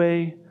Milky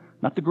Way,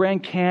 not the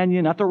Grand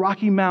Canyon, not the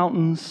Rocky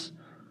Mountains,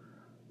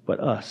 but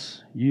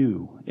us,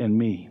 you and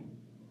me.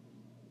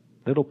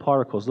 Little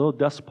particles, little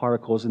dust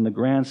particles in the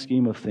grand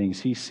scheme of things.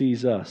 He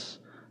sees us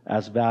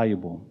as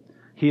valuable.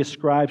 He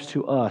ascribes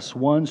to us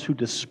ones who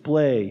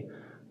display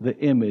the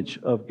image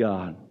of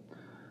God.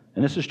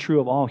 And this is true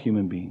of all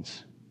human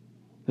beings.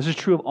 This is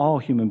true of all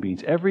human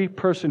beings. Every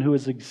person who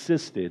has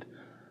existed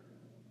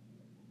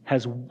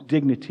has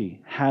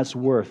dignity, has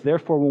worth.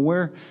 Therefore, when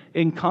we're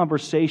in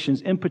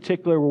conversations, in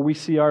particular where we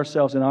see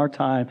ourselves in our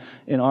time,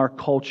 in our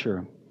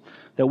culture,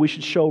 that we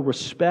should show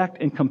respect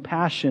and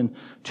compassion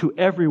to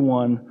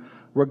everyone,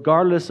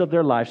 regardless of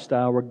their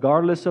lifestyle,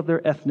 regardless of their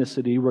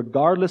ethnicity,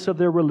 regardless of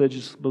their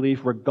religious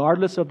belief,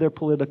 regardless of their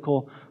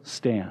political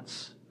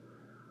stance.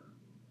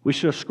 We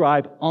should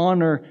ascribe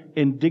honor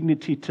and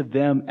dignity to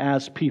them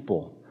as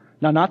people.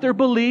 Now, not their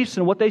beliefs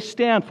and what they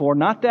stand for,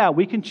 not that.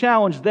 We can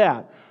challenge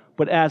that.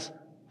 But as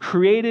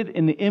created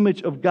in the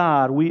image of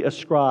God, we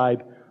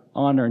ascribe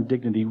honor and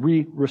dignity.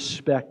 We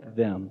respect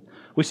them.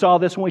 We saw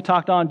this when we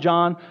talked on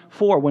John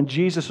 4, when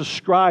Jesus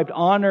ascribed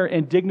honor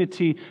and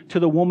dignity to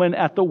the woman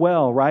at the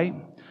well, right?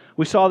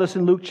 We saw this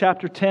in Luke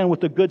chapter 10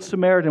 with the Good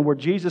Samaritan, where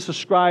Jesus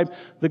described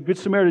the Good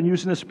Samaritan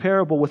using this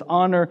parable with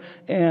honor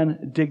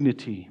and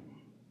dignity.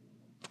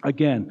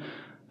 Again,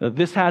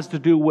 this has to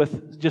do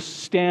with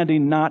just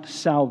standing, not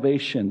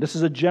salvation. This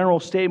is a general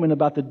statement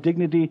about the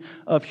dignity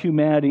of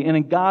humanity. And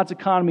in God's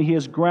economy, He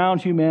has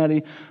ground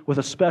humanity with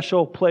a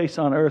special place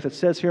on earth. It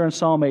says here in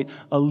Psalm 8,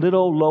 a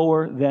little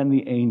lower than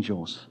the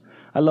angels.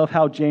 I love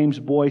how James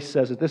Boyce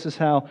says it. This is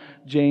how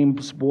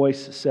James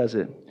Boyce says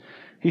it.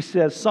 He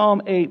says,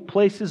 Psalm 8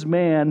 places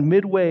man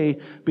midway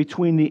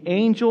between the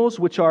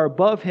angels which are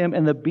above him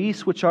and the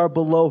beasts which are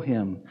below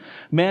him.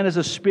 Man is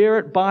a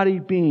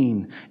spirit-bodied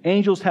being.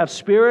 Angels have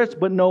spirits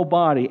but no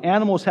body.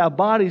 Animals have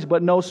bodies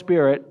but no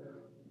spirit.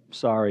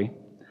 Sorry.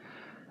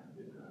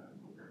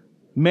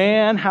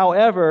 Man,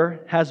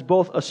 however, has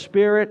both a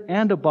spirit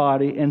and a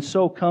body, and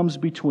so comes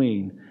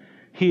between.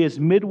 He is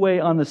midway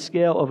on the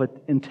scale of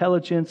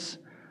intelligence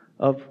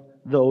of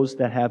those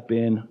that have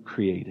been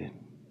created.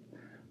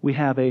 We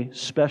have a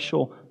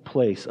special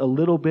place, a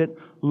little bit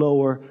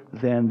lower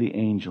than the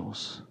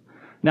angels.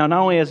 Now, not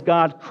only has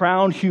God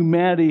crowned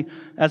humanity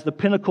as the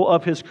pinnacle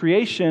of His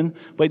creation,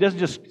 but He doesn't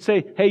just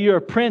say, hey, you're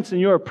a prince and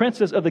you're a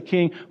princess of the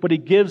King, but He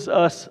gives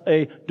us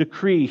a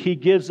decree. He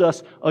gives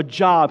us a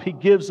job. He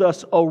gives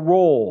us a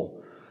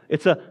role.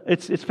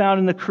 It's found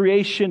in the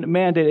creation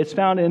mandate. It's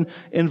found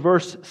in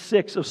verse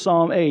 6 of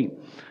Psalm 8.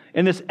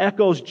 And this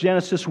echoes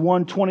Genesis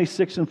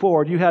 1:26 and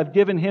forward. You have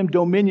given him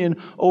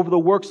dominion over the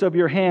works of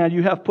your hand.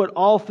 You have put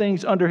all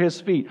things under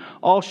his feet,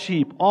 all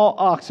sheep, all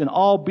oxen,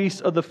 all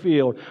beasts of the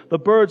field, the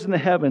birds in the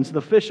heavens,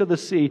 the fish of the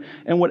sea,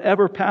 and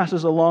whatever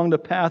passes along the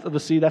path of the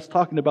sea. That's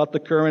talking about the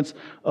currents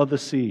of the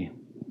sea.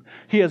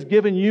 He has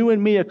given you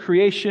and me a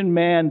creation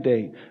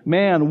mandate,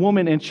 man,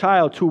 woman, and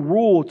child, to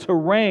rule, to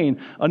reign.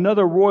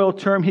 Another royal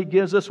term He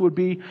gives us would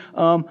be,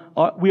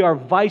 we are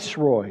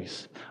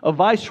viceroys. A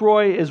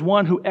viceroy is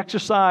one who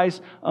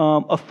exercises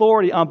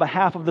authority on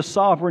behalf of the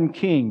sovereign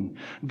king.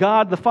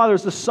 God the Father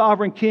is the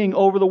sovereign king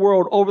over the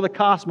world, over the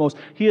cosmos.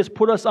 He has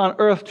put us on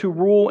earth to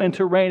rule and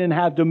to reign and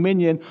have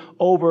dominion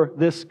over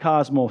this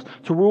cosmos,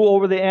 to rule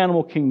over the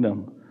animal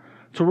kingdom,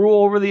 to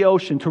rule over the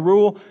ocean, to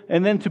rule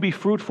and then to be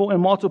fruitful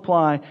and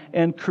multiply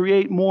and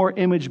create more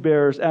image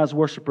bearers as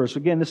worshipers.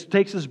 Again, this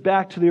takes us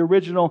back to the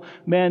original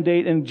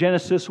mandate in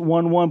Genesis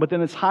 1:1, but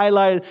then it's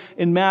highlighted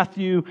in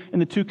Matthew in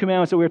the 2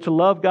 commandments that we are to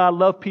love God,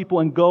 love people,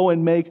 and go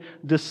and make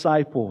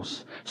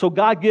disciples. So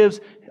God gives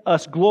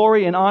us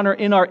glory and honor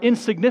in our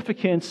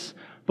insignificance,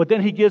 but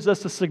then He gives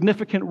us a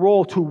significant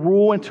role to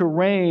rule and to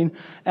reign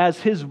as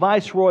His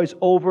viceroys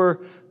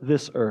over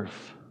this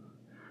earth.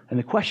 And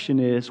the question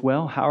is,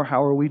 well, how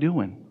are we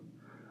doing?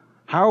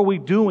 How are we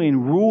doing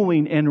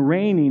ruling and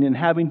reigning and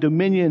having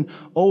dominion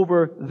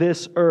over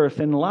this earth?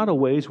 In a lot of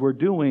ways, we're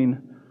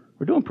doing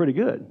pretty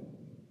good.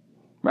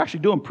 We're actually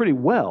doing pretty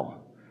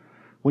well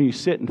when you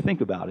sit and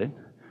think about it.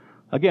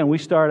 Again, we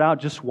started out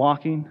just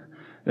walking,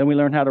 then we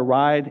learned how to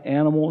ride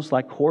animals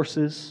like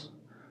horses,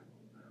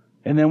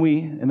 and then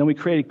we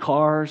created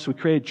cars, we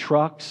created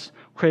trucks,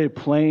 created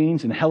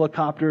planes and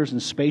helicopters and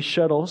space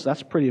shuttles.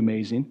 That's pretty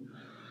amazing.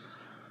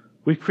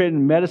 We've created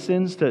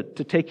medicines to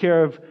take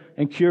care of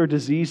and cure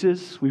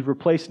diseases. We've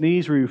replaced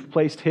knees, we've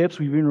replaced hips,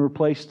 we've even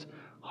replaced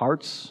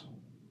hearts.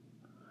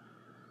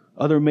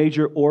 Other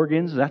major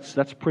organs,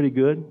 that's pretty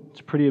good.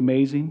 It's pretty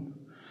amazing.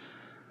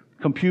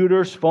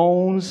 Computers,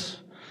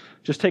 phones.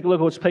 Just take a look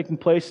at what's taking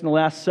place in the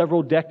last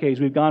several decades.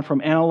 We've gone from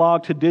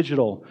analog to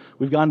digital.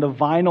 We've gone to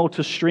vinyl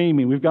to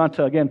streaming. We've gone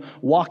to, again,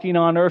 walking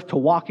on earth to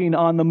walking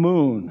on the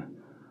moon.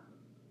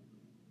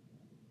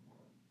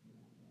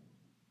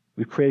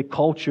 We've created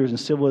cultures and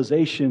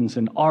civilizations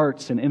and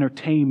arts and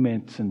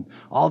entertainment and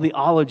all the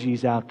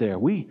ologies out there.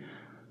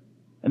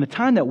 And the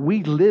time that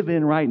we live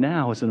in right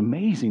now is an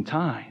amazing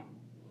time.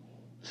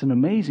 It's an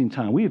amazing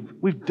time.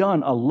 We've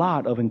done a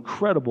lot of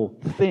incredible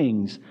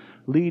things,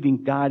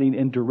 leading, guiding,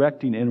 and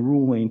directing and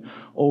ruling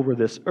over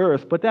this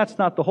earth. But that's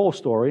not the whole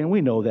story, and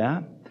we know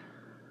that.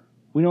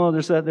 We know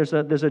there's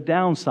a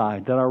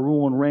downside, that our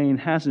rule and reign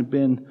hasn't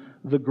been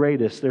the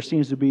greatest. There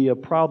seems to be a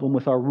problem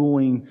with our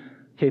ruling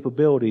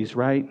capabilities,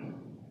 right?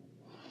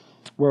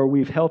 Where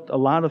we've helped a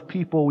lot of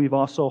people, we've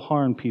also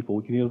harmed people.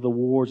 We can hear the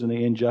wars and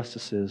the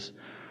injustices.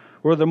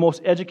 We're the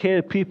most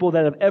educated people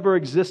that have ever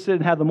existed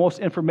and have the most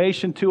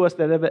information to us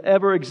that have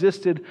ever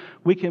existed.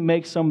 We can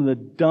make some of the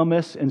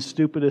dumbest and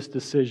stupidest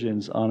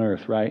decisions on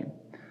earth, right?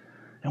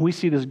 And we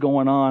see this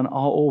going on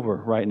all over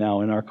right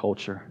now in our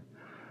culture.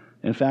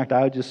 In fact,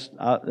 it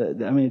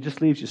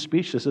just leaves you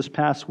speechless. This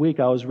past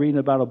week, I was reading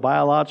about a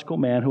biological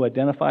man who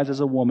identifies as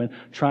a woman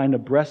trying to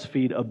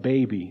breastfeed a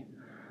baby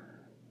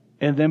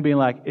and then being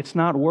like, it's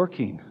not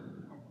working.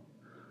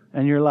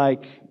 And you're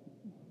like,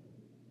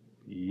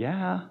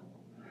 yeah.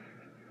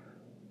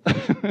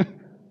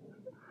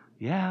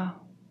 Yeah,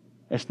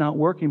 it's not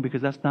working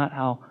because that's not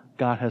how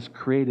God has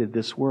created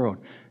this world.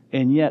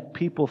 And yet,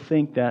 people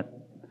think that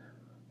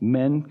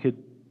men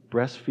could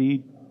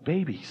breastfeed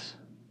babies.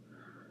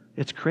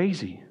 It's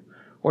crazy.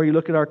 Or you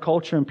look at our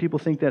culture and people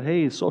think that,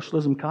 hey,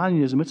 socialism,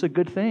 communism, it's a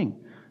good thing.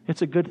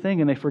 It's a good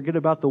thing, and they forget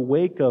about the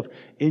wake of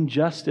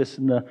injustice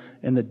and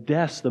the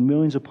deaths, the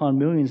millions upon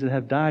millions that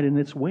have died in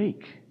its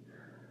wake.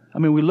 I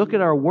mean, we look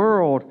at our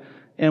world,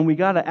 and we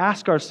got to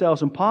ask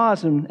ourselves and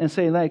pause and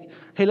say, like,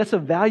 hey, let's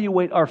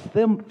evaluate our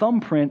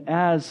thumbprint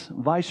as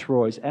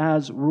viceroys,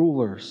 as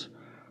rulers.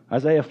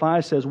 Isaiah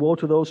 5 says, woe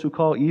to those who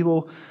call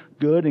evil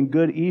good and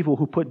good evil,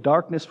 who put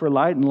darkness for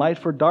light and light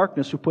for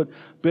darkness, who put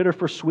bitter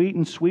for sweet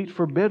and sweet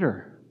for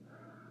bitter.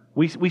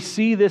 We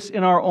see this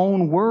in our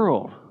own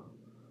world.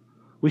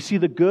 We see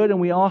the good and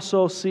we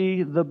also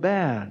see the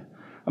bad.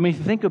 I mean,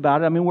 think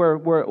about it. I mean,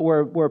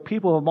 we're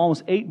people of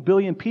almost 8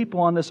 billion people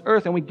on this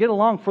earth, and we get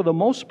along for the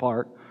most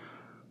part,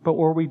 but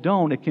where we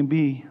don't, it can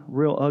be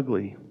real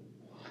ugly.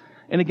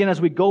 And again,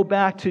 as we go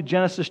back to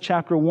Genesis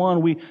chapter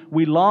 1,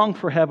 we long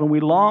for heaven. We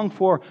long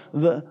for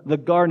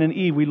the Garden of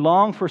Eve. We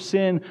long for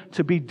sin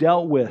to be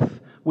dealt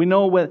with. We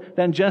know that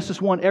in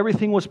Genesis 1,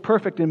 everything was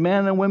perfect, and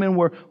man and women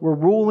were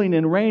ruling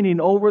and reigning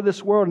over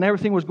this world, and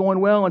everything was going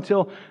well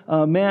until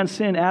man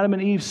sinned. Adam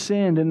and Eve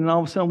sinned, and then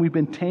all of a sudden we've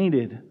been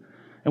tainted.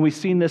 And we've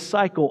seen this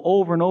cycle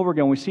over and over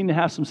again. We seem to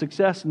have some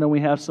success, and then we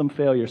have some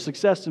failure.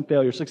 Success and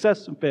failure,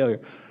 success and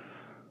failure.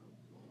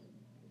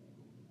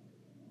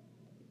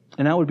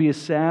 And that would be a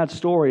sad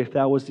story if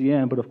that was the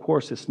end, but of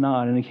course it's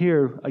not. And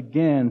here,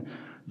 again,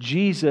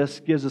 Jesus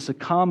gives us a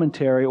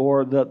commentary,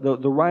 or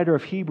the writer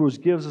of Hebrews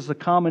gives us a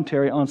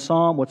commentary on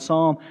what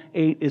Psalm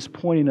 8 is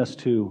pointing us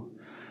to.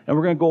 And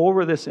we're going to go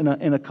over this in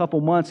a couple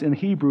months in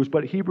Hebrews,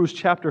 but Hebrews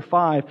chapter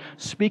 5,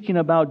 speaking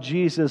about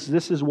Jesus,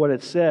 this is what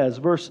it says.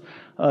 Verse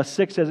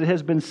 6 says, it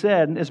has been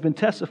said and has been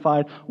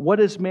testified, what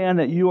is man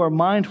that you are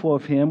mindful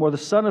of him, or the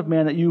son of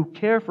man that you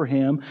care for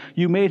him?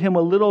 You made him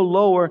a little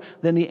lower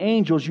than the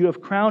angels. You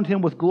have crowned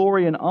him with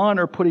glory and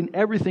honor, putting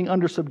everything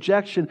under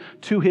subjection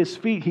to his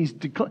feet.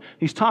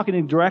 He's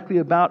talking directly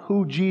about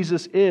who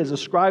Jesus is,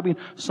 ascribing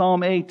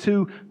Psalm 8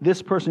 to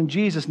this person,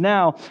 Jesus.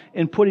 Now,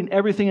 in putting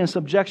everything in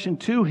subjection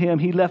to him,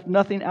 he left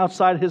nothing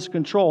outside his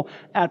control.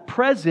 At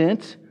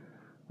present,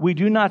 we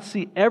do not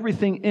see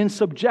everything in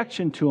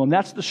subjection to him.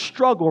 That's the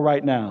struggle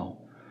right now.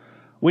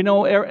 We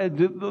know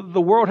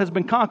the world has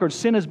been conquered.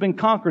 Sin has been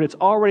conquered. It's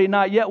already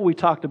not yet what we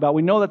talked about.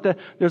 We know that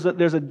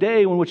there's a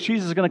day in which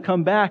Jesus is going to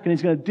come back and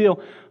he's going to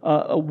deal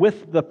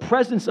with the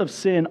presence of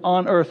sin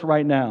on earth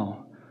right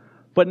now.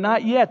 But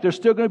not yet. There's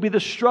still going to be the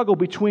struggle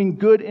between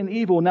good and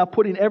evil. Now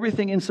putting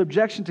everything in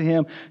subjection to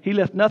him, he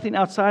left nothing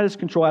outside his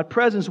control. At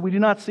present, we do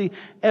not see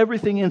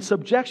everything in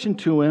subjection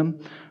to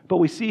him, but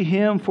we see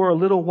him for a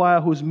little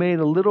while who's made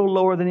a little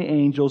lower than the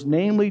angels,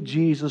 namely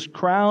Jesus,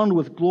 crowned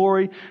with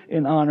glory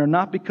and honor,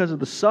 not because of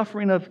the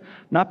suffering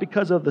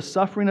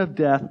of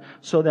death,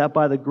 so that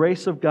by the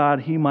grace of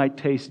God he might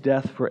taste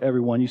death for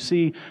everyone. You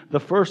see, the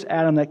first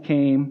Adam that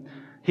came,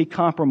 he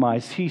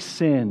compromised, he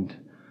sinned.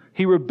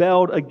 He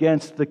rebelled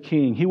against the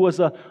king. He was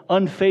an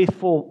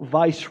unfaithful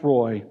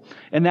viceroy.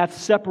 And that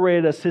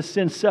separated us. His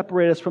sin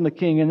separated us from the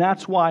king. And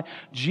that's why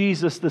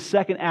Jesus, the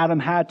second Adam,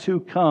 had to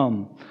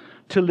come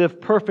to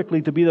live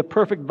perfectly, to be the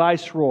perfect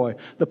viceroy,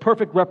 the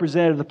perfect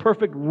representative, the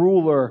perfect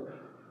ruler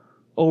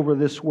over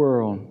this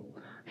world.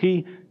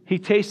 He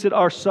tasted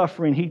our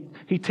suffering.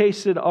 He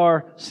tasted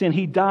our sin.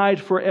 He died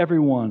for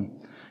everyone.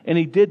 And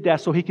he did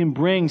that so he can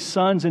bring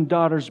sons and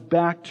daughters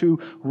back to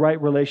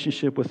right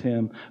relationship with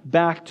him,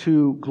 back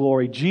to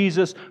glory.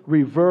 Jesus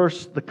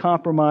reversed the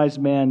compromise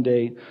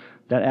mandate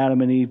that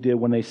Adam and Eve did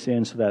when they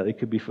sinned so that it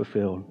could be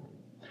fulfilled.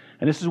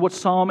 And this is what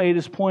Psalm 8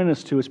 is pointing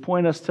us to. It's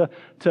pointing us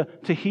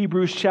to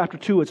Hebrews chapter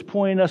 2. It's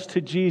pointing us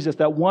to Jesus,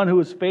 that one who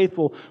is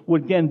faithful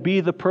would again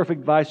be the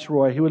perfect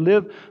viceroy. He would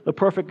live the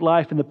perfect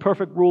life and the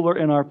perfect ruler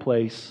in our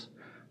place.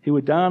 He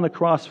would die on the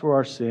cross for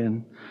our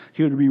sin.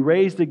 He would be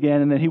raised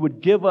again, and then he would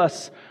give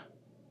us,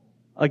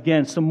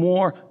 again, some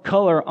more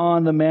color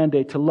on the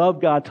mandate to love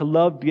God, to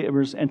love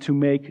givers, and to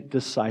make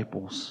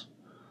disciples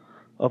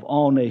of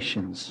all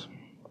nations.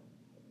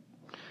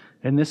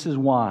 And this is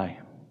why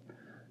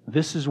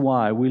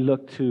we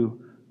look to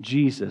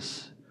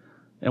Jesus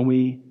and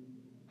we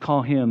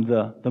call him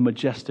the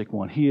majestic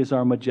one. He is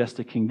our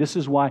majestic king. This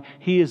is why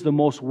he is the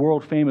most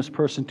world famous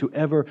person to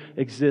ever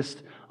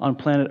exist on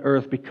planet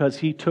Earth, because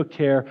he took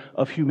care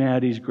of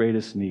humanity's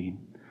greatest need.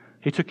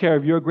 He took care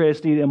of your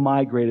greatest need and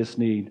my greatest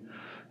need,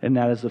 and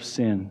that is of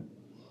sin.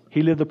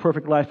 He lived the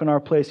perfect life in our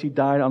place. He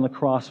died on the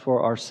cross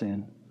for our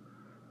sin,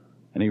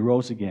 and he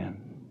rose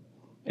again.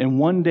 And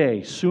one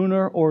day,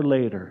 sooner or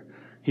later,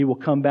 he will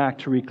come back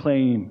to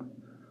reclaim,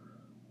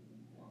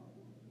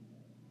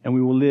 and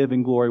we will live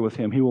in glory with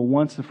him. He will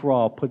once and for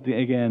all put the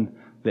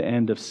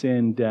end of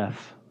sin,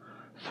 death,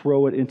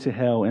 throw it into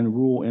hell, and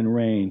rule and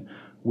reign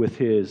with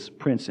his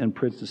prince and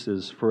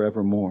princesses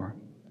forevermore.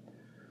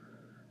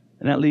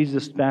 And that leads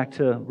us back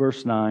to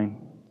verse 9,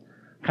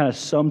 kind of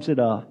sums it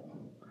up.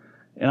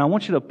 And I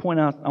want to point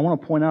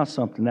out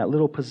something, that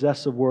little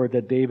possessive word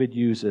that David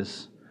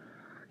uses.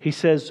 He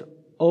says,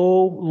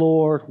 "O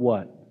Lord,"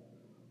 what?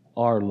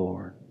 Our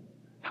Lord.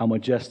 How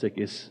majestic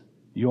is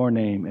your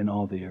name in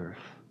all the earth.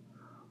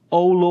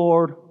 O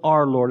Lord,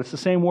 our Lord. It's the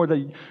same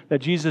word that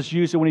Jesus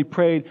used when he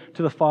prayed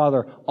to the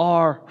Father.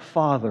 Our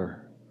Father.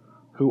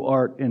 who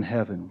art in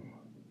heaven.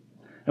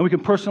 And we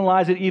can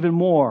personalize it even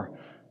more.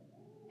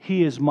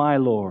 He is my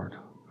Lord.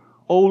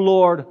 O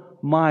Lord,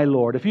 my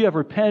Lord. If you have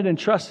repented and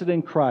trusted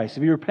in Christ,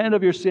 if you repent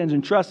of your sins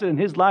and trusted in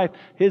His life,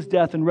 His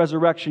death, and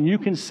resurrection, you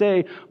can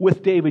say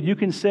with David, you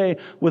can say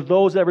with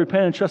those that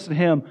repent and trust in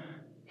Him,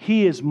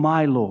 He is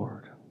my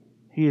Lord.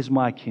 He is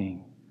my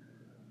King.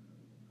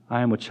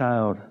 I am a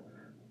child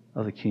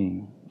of the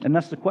King. And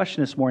that's the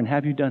question this morning.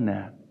 Have you done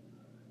that?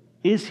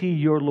 Is He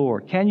your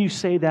Lord? Can you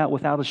say that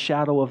without a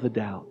shadow of a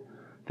doubt,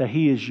 that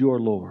He is your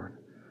Lord?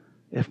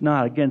 If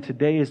not, again,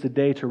 today is the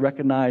day to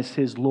recognize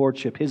His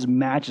lordship, His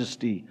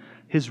majesty,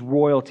 His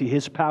royalty,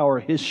 His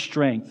power, His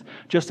strength.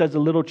 Just as the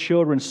little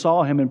children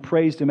saw Him and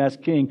praised Him as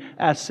King,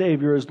 as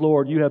Savior, as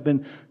Lord, you have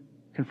been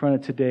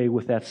confronted today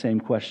with that same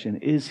question.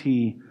 Is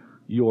He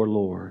your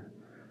Lord?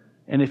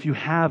 And if you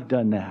have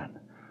done that,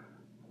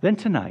 then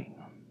tonight,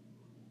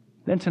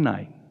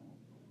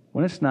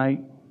 when it's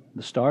night,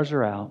 the stars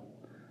are out,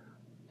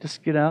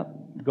 just get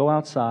out, go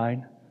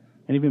outside.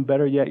 And even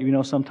better yet,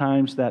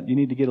 sometimes that you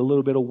need to get a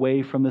little bit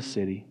away from the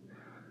city.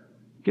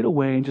 Get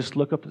away and just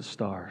look up at the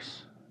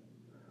stars.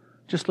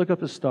 Just look up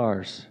at the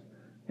stars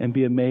and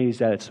be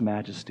amazed at its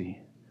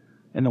majesty.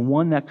 And the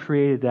one that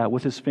created that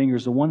with His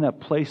fingers, the one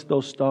that placed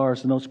those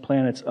stars and those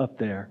planets up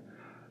there,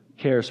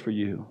 cares for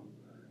you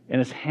and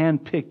has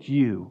handpicked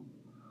you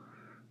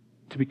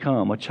to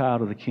become a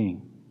child of the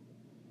King.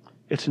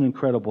 It's an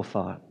incredible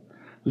thought.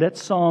 Let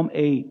Psalm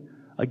 8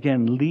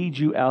 again lead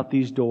you out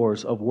these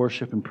doors of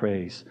worship and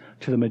praise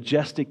to the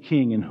majestic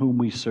King in whom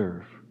we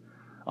serve,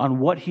 on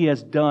what He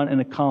has done and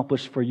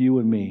accomplished for you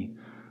and me,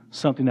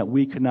 something that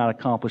we could not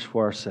accomplish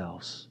for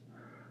ourselves.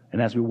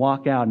 And as we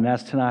walk out, and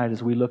as tonight,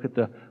 as we look at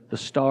the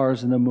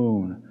stars and the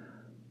moon,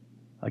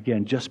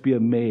 again, just be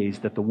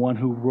amazed that the one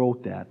who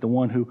wrote that, the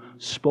one who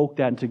spoke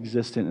that into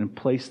existence and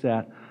placed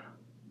that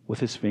with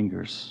His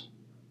fingers,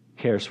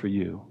 cares for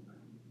you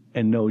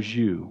and knows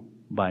you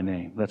by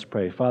name. Let's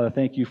pray. Father,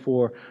 thank You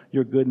for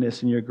Your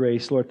goodness and Your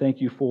grace. Lord,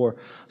 thank You for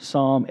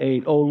Psalm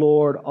 8. O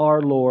Lord,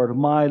 our Lord,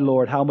 my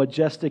Lord, how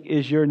majestic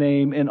is Your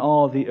name in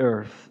all the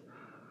earth.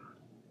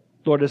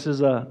 Lord, this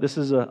is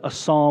a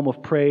psalm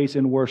of praise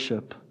and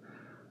worship.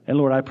 And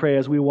Lord, I pray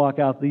as we walk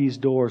out these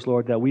doors,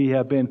 Lord, that we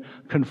have been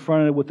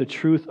confronted with the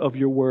truth of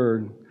Your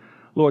word.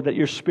 Lord, that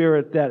Your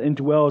Spirit that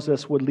indwells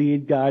us would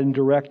lead, guide, and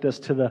direct us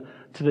to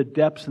the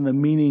depths and the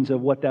meanings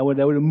of what that would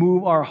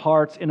move our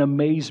hearts in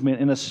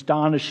amazement and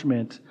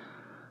astonishment,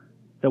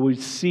 that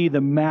we'd see the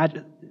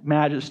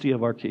majesty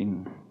of our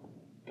King,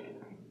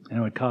 and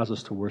it would cause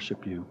us to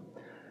worship You.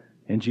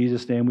 In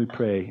Jesus' name we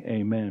pray,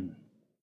 amen.